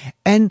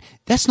 and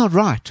that's not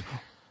right.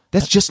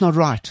 That's just not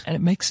right. And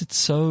it makes it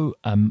so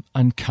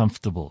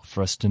uncomfortable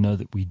for us to know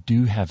that we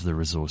do have the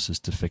resources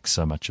to fix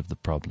so much of the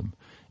problem,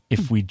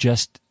 if we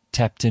just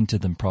tapped into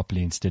them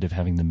properly instead of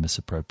having them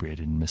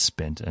misappropriated and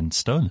misspent and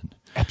stolen.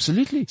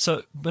 Absolutely.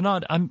 So,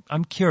 Bernard,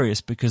 I'm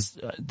curious because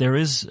there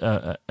is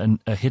a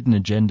hidden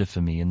agenda for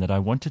me in that I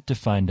wanted to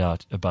find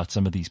out about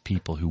some of these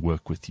people who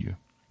work with you.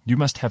 You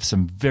must have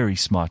some very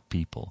smart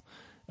people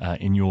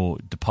in your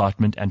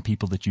department, and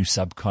people that you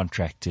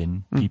subcontract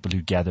in, people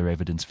who gather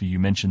evidence for you. You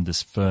mentioned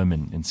this firm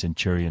in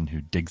Centurion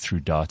who dig through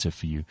data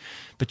for you.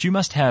 But you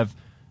must have,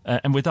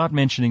 and without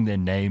mentioning their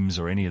names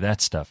or any of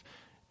that stuff,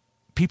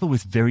 people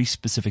with very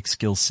specific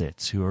skill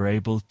sets who are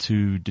able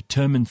to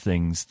determine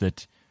things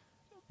that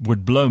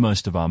would blow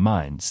most of our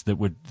minds, that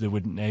would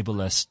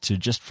enable us to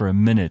just for a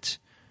minute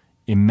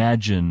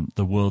imagine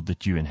the world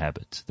that you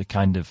inhabit, the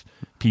kind of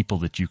people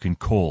that you can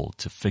call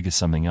to figure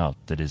something out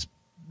that is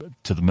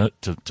to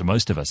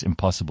most of us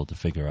impossible to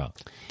figure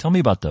out. Tell me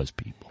about those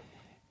people.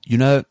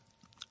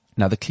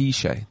 Now the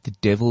cliche, the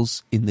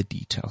devil's in the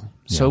detail.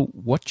 Yeah. So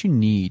what you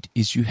need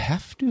is you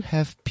have to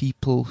have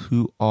people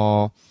who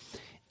are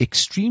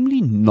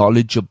extremely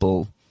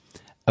knowledgeable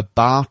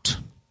about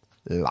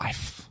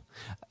life,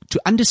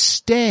 to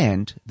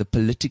understand the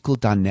political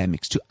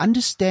dynamics, to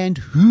understand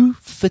who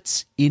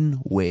fits in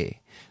where.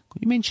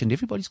 You mentioned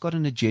everybody's got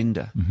an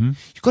agenda. Mm-hmm.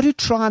 You've got to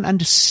try and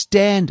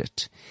understand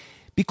it,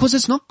 because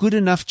it's not good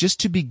enough just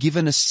to be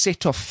given a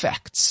set of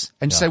facts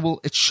and say, well,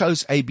 it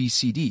shows A, B,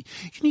 C, D.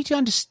 You need to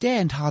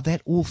understand how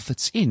that all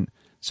fits in.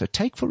 So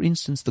take, for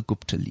instance, the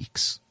Gupta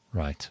leaks.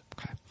 Right.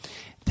 Okay.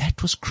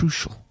 That was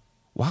crucial.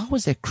 Why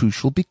was that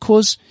crucial?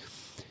 Because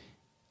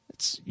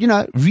it's,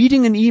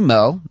 reading an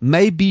email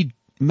may be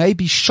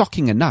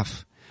shocking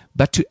enough,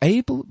 but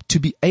to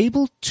be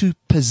able to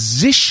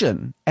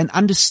position and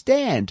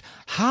understand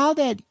how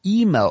that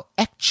email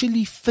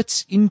actually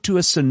fits into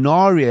a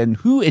scenario and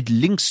who it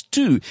links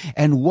to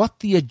and what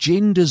the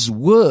agendas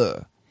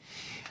were.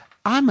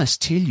 I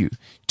must tell you,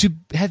 to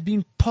have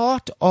been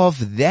part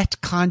of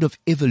that kind of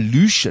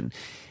evolution,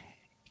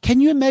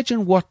 can you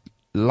imagine what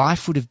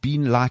life would have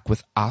been like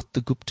without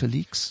the Gupta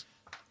leaks?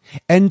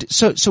 And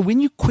so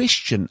when you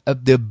question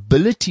the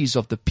abilities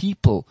of the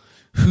people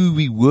who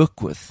we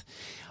work with,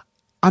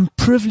 I'm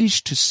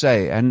privileged to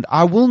say, and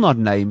I will not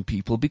name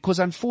people because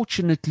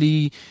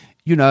unfortunately,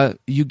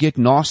 you get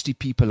nasty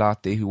people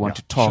out there who want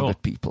to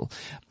target people.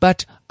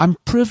 But I'm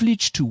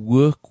privileged to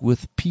work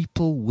with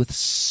people with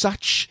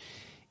such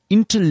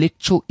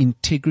intellectual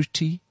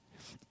integrity,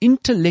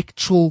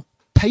 intellectual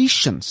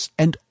patience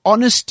and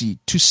honesty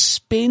to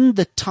spend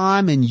the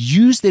time and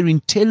use their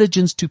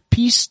intelligence to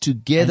piece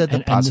together the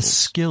puzzles. And the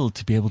skill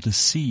to be able to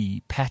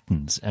see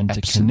patterns and to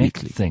connect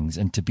things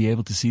and to be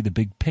able to see the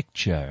big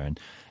picture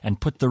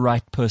and put the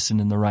right person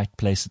in the right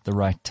place at the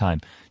right time.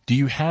 Do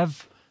you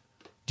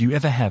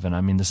ever have, and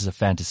I mean this is a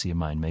fantasy of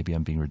mine, maybe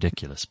I'm being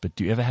ridiculous, but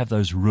do you ever have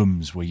those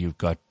rooms where you've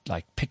got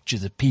like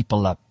pictures of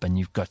people up and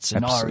you've got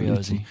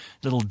scenarios and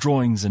little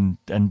drawings and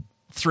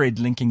thread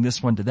linking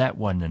this one to that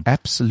one. And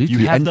absolutely.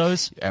 You have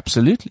those?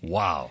 Absolutely.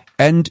 Wow.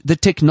 And the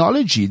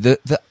technology,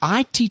 the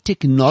IT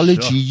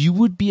technology, sure. You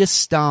would be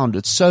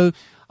astounded. So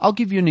I'll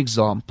give you an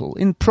example.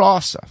 In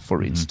PRASA,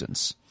 for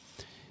instance,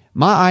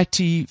 my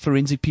IT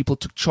forensic people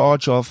took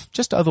charge of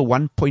just over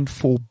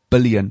 1.4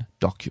 billion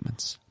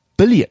documents.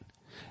 Billion.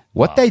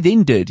 What they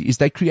then did is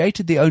they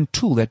created their own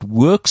tool that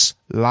works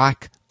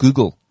like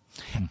Google.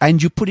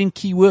 And you put in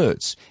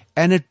keywords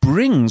and it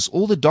brings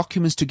all the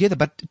documents together.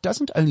 But it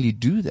doesn't only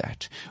do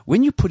that.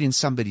 When you put in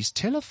somebody's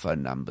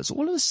telephone numbers,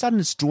 all of a sudden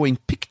it's drawing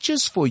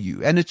pictures for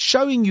you and it's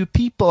showing you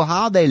people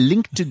how they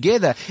link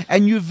together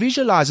and you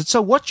visualize it.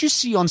 So what you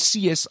see on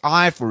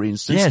CSI, for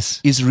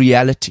instance, is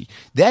reality.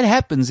 That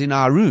happens in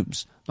our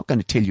rooms. I'm not going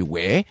to tell you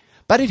where.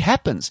 But it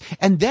happens.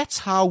 And that's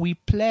how we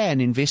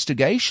plan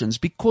investigations,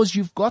 because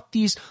you've got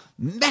these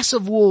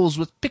massive walls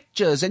with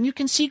pictures and you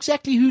can see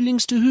exactly who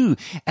links to who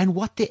and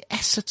what their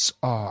assets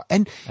are.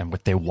 And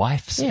what their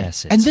wife's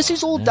assets are. And this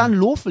is all done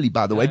lawfully,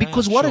 by the way,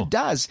 because what it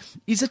does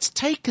is it's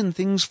taken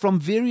things from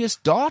various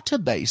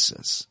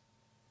databases.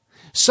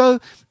 So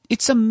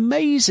it's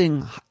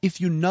amazing if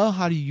you know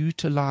how to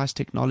utilize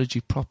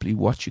technology properly,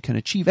 what you can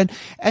achieve.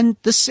 And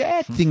the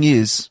sad thing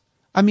is,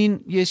 I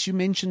mean, yes, you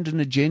mentioned an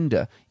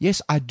agenda.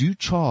 Yes, I do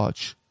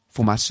charge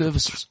for my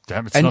services.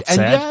 Damn, it's not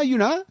sad. Yeah, you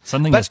know.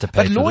 Something has to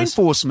pay for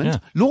this.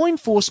 Law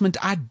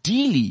enforcement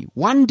ideally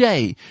one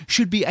day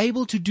should be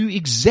able to do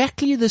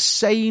exactly the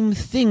same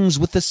things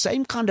with the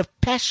same kind of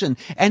passion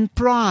and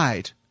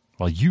pride.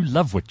 Well, you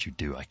love what you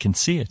do. I can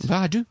see it.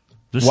 I do.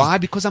 Why?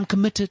 Because I'm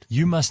committed.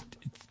 You must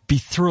be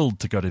thrilled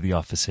to go to the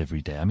office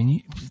every day. I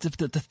mean,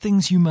 the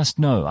things you must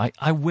know.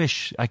 I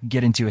wish I could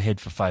get into your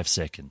head for 5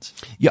 seconds.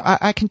 Yeah,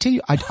 I can tell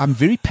you, I'm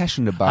very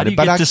passionate about How do it.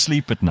 you get to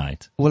sleep at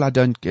night? Well, I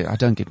don't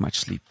get much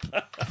sleep.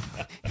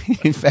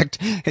 In fact,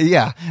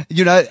 yeah,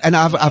 you know, and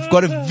I've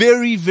got a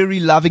very, very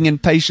loving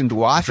and patient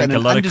wife. Drink and a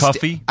lot of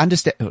coffee? A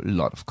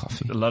lot of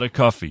coffee. A lot of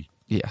coffee.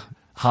 Yeah.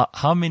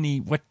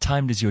 What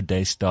time does your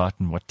day start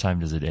and what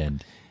time does it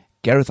end?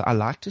 Gareth, I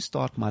like to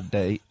start my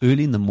day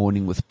early in the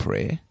morning with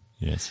prayer.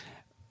 Yes.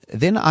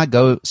 Then I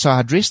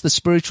address the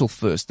spiritual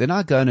first, then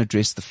I go and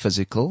address the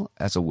physical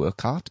as a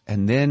workout,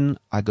 and then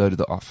I go to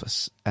the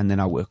office, and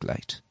then I work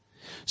late.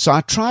 So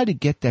I try to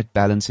get that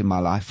balance in my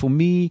life. For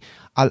me,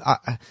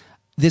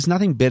 there's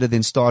nothing better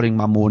than starting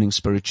my morning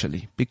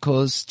spiritually,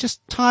 because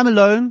just time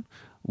alone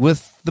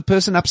with the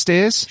person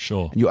upstairs,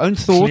 sure, your own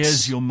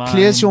thoughts,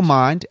 clears your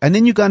mind, and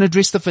then you go and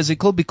address the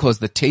physical, because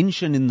the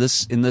tension in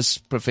this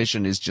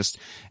profession is just,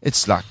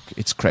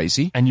 it's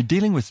crazy. And you're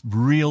dealing with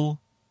real,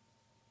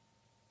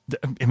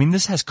 I mean,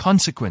 this has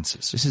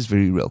consequences. This is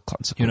very real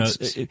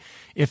consequences. You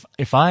know,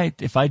 if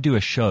I do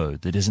a show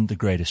that isn't the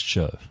greatest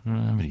show,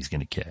 nobody's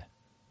going to care.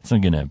 It's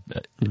not going to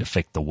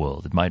affect the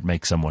world. It might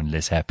make someone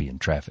less happy in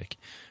traffic.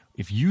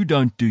 If you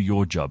don't do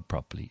your job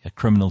properly, a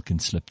criminal can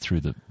slip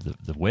through the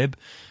web.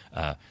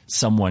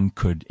 Someone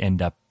could end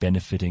up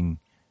benefiting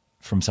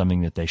from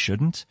something that they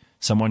shouldn't.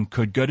 Someone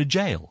could go to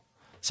jail.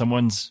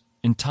 Someone's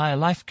entire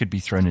life could be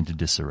thrown into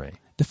disarray.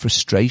 The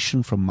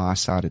frustration from my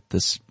side at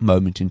this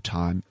moment in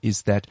time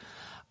is that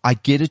I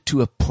get it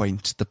to a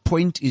point. The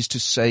point is to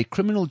say,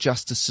 criminal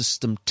justice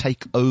system,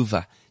 take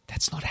over.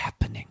 That's not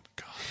happening.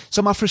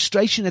 So my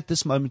frustration at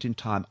this moment in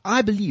time,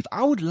 I believe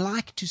I would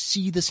like to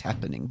see this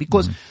happening,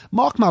 because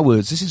mark my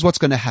words, this is what's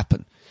going to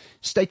happen.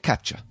 State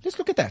capture. Let's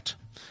look at that.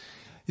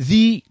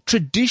 The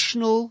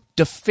traditional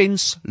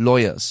defense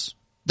lawyers,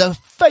 the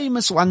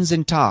famous ones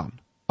in town,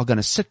 are going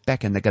to sit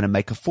back and they're going to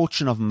make a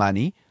fortune of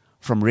money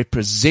from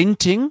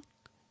representing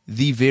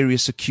the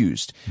various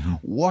accused.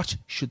 What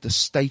should the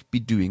state be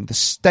doing? The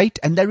state,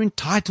 and they're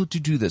entitled to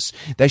do this,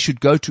 they should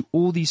go to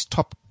all these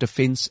top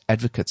defense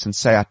advocates and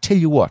say, I tell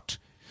you what,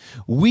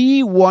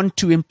 we want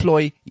to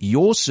employ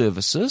your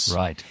services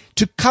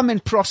to come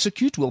and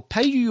prosecute. We'll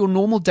pay you your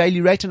normal daily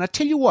rate. And I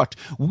tell you what,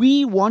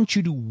 we want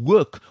you to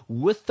work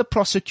with the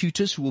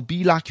prosecutors who will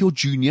be like your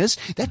juniors.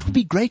 That would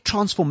be great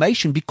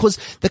transformation, because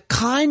the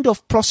kind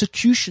of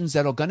prosecutions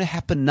that are going to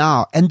happen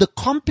now and the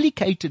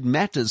complicated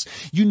matters,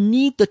 you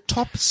need the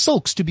top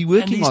silks to be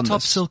working on this. And these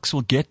top silks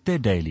will get their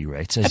daily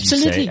rates, as you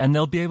say, and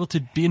they'll be able to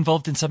be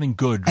involved in something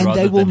good and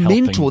rather they will than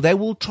helping. mentor, they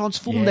will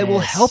transform, they will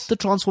help the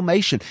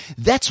transformation.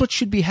 That's what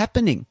should be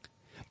happening.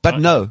 But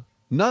no.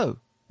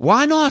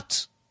 Why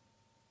not?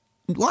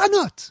 Why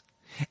not?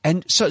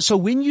 And so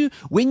when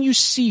you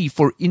see,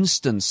 for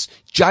instance,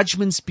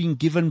 judgments being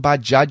given by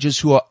judges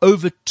who are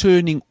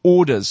overturning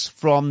orders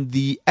from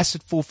the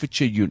asset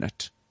forfeiture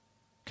unit,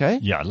 okay?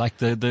 Yeah, like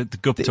the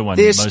Gupta one.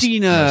 There's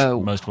Stina.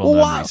 Most well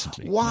known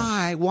recently.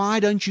 Why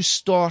don't you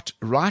start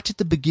right at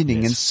the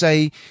beginning and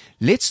say,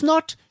 let's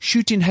not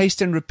shoot in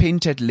haste and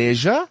repent at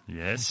leisure.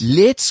 Yes.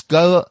 Let's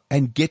go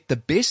and get the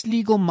best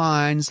legal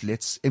minds.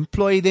 Let's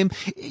employ them.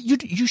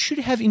 You should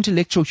have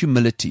intellectual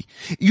humility.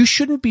 You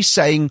shouldn't be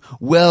saying,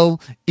 well,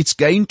 it's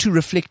going to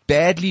reflect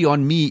badly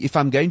on me if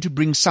I'm going to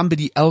bring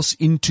somebody else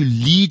in to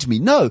lead me.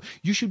 No,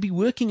 you should be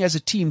working as a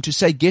team to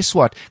say, guess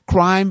what?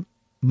 Crime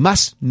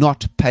must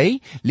not pay.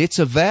 Let's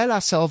avail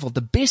ourselves of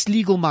the best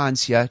legal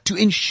minds here to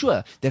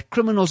ensure that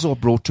criminals are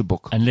brought to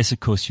book. Unless, of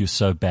course, you're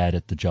so bad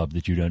at the job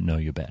that you don't know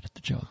you're bad at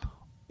the job.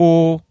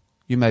 Or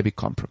you may be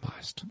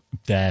compromised.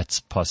 That's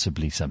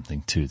possibly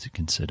something, too, to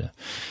consider.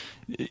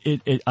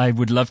 I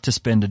would love to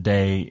spend a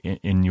day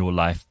in your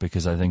life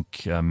because I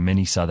think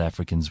many South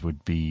Africans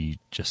would be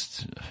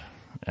just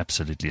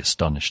absolutely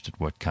astonished at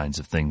what kinds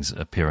of things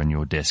appear on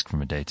your desk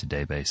from a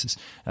day-to-day basis.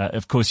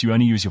 Of course, you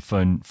only use your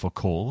phone for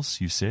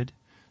calls, you said.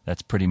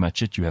 That's pretty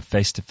much it. You have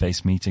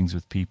face-to-face meetings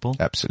with people.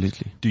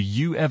 Absolutely. Do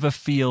you ever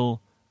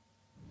feel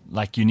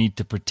like you need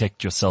to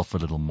protect yourself a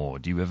little more?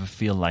 Do you ever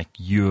feel like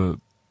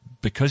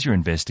because you're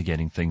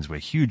investigating things where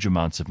huge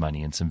amounts of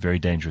money and some very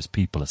dangerous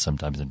people are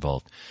sometimes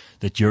involved,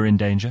 that you're in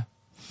danger?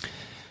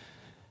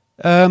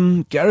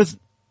 Gareth,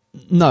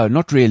 no,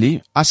 not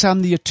really. I say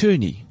I'm the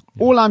attorney.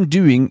 Yeah. All I'm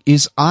doing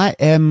is I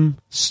am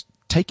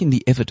taking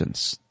the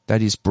evidence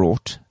that is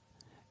brought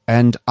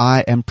and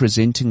I am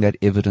presenting that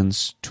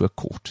evidence to a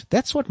court.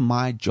 That's what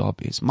my job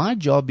is. My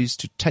job is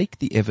to take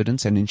the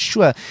evidence and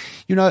ensure,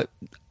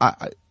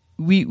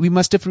 we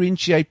must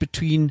differentiate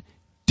between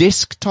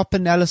desktop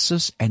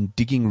analysis and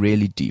digging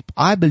really deep.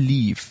 I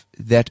believe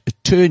that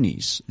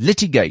attorneys,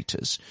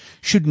 litigators,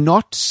 should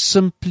not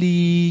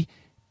simply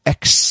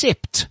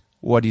accept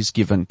what is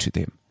given to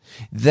them.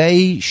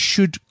 They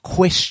should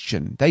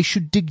question. They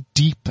should dig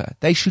deeper.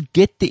 They should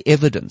get the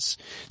evidence.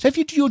 So if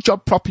you do your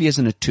job properly as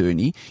an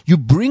attorney, you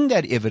bring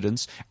that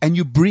evidence and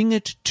you bring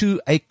it to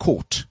a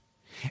court.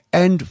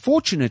 And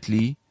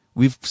fortunately,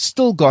 we've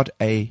still got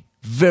a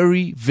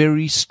very,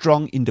 very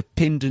strong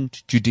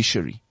independent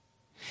judiciary.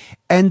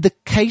 And the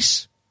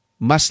case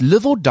must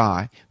live or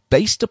die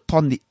based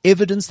upon the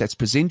evidence that's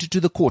presented to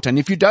the court. And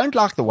if you don't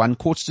like the one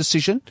court's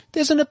decision,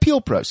 there's an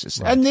appeal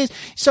process. Right. And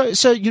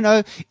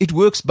it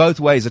works both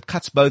ways. It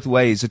cuts both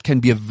ways. It can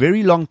be a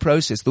very long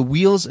process. The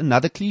wheels,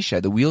 another cliche,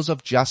 the wheels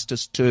of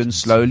justice turn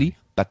slowly,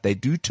 but they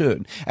do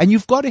turn. And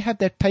you've got to have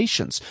that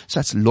patience.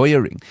 So it's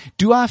lawyering.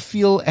 Do I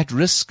feel at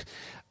risk?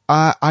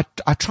 I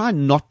try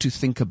not to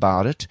think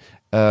about it.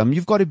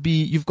 You've got to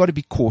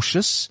be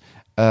cautious,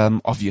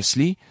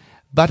 obviously.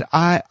 But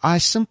I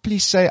simply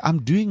say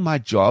I'm doing my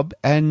job,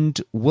 and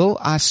will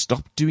I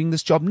stop doing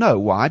this job? No.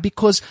 Why?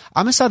 Because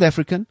I'm a South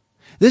African.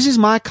 This is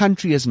my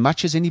country as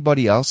much as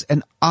anybody else,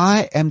 and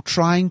I'm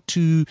trying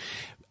to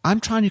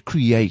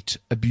create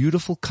a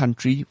beautiful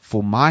country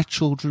for my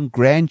children,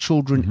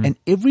 grandchildren, and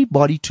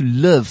everybody to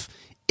live.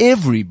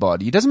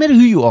 Everybody, it doesn't matter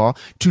who you are,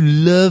 to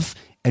live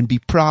and be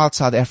proud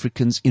South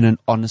Africans in an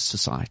honest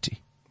society.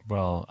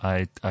 Well,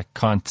 I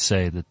can't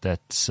say that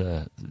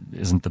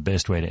isn't the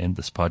best way to end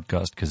this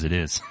podcast, because it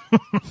is.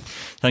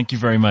 Thank you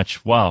very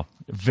much. Wow.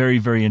 Very,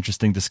 very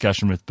interesting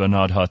discussion with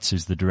Bernard Hotz,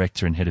 who's the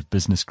Director and Head of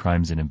Business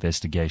Crimes and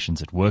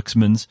Investigations at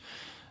Worksmans.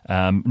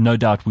 No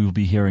doubt we will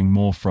be hearing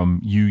more from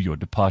you, your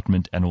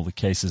department, and all the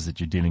cases that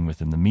you're dealing with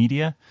in the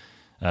media.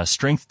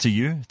 Strength to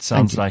you. It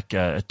sounds like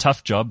a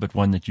tough job, but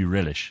one that you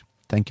relish.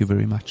 Thank you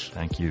very much.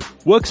 Thank you.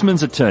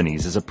 Worksmans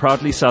Attorneys is a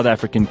proudly South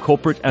African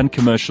corporate and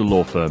commercial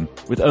law firm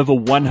with over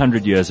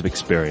 100 years of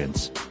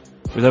experience.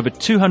 With over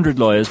 200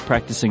 lawyers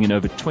practicing in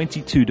over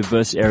 22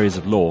 diverse areas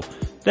of law,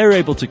 they're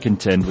able to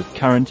contend with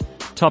current,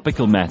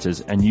 topical matters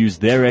and use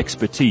their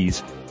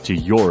expertise to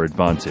your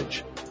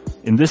advantage.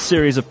 In this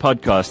series of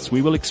podcasts,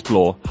 we will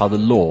explore how the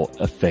law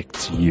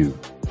affects you.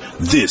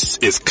 This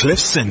is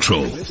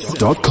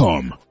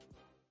CliffCentral.com.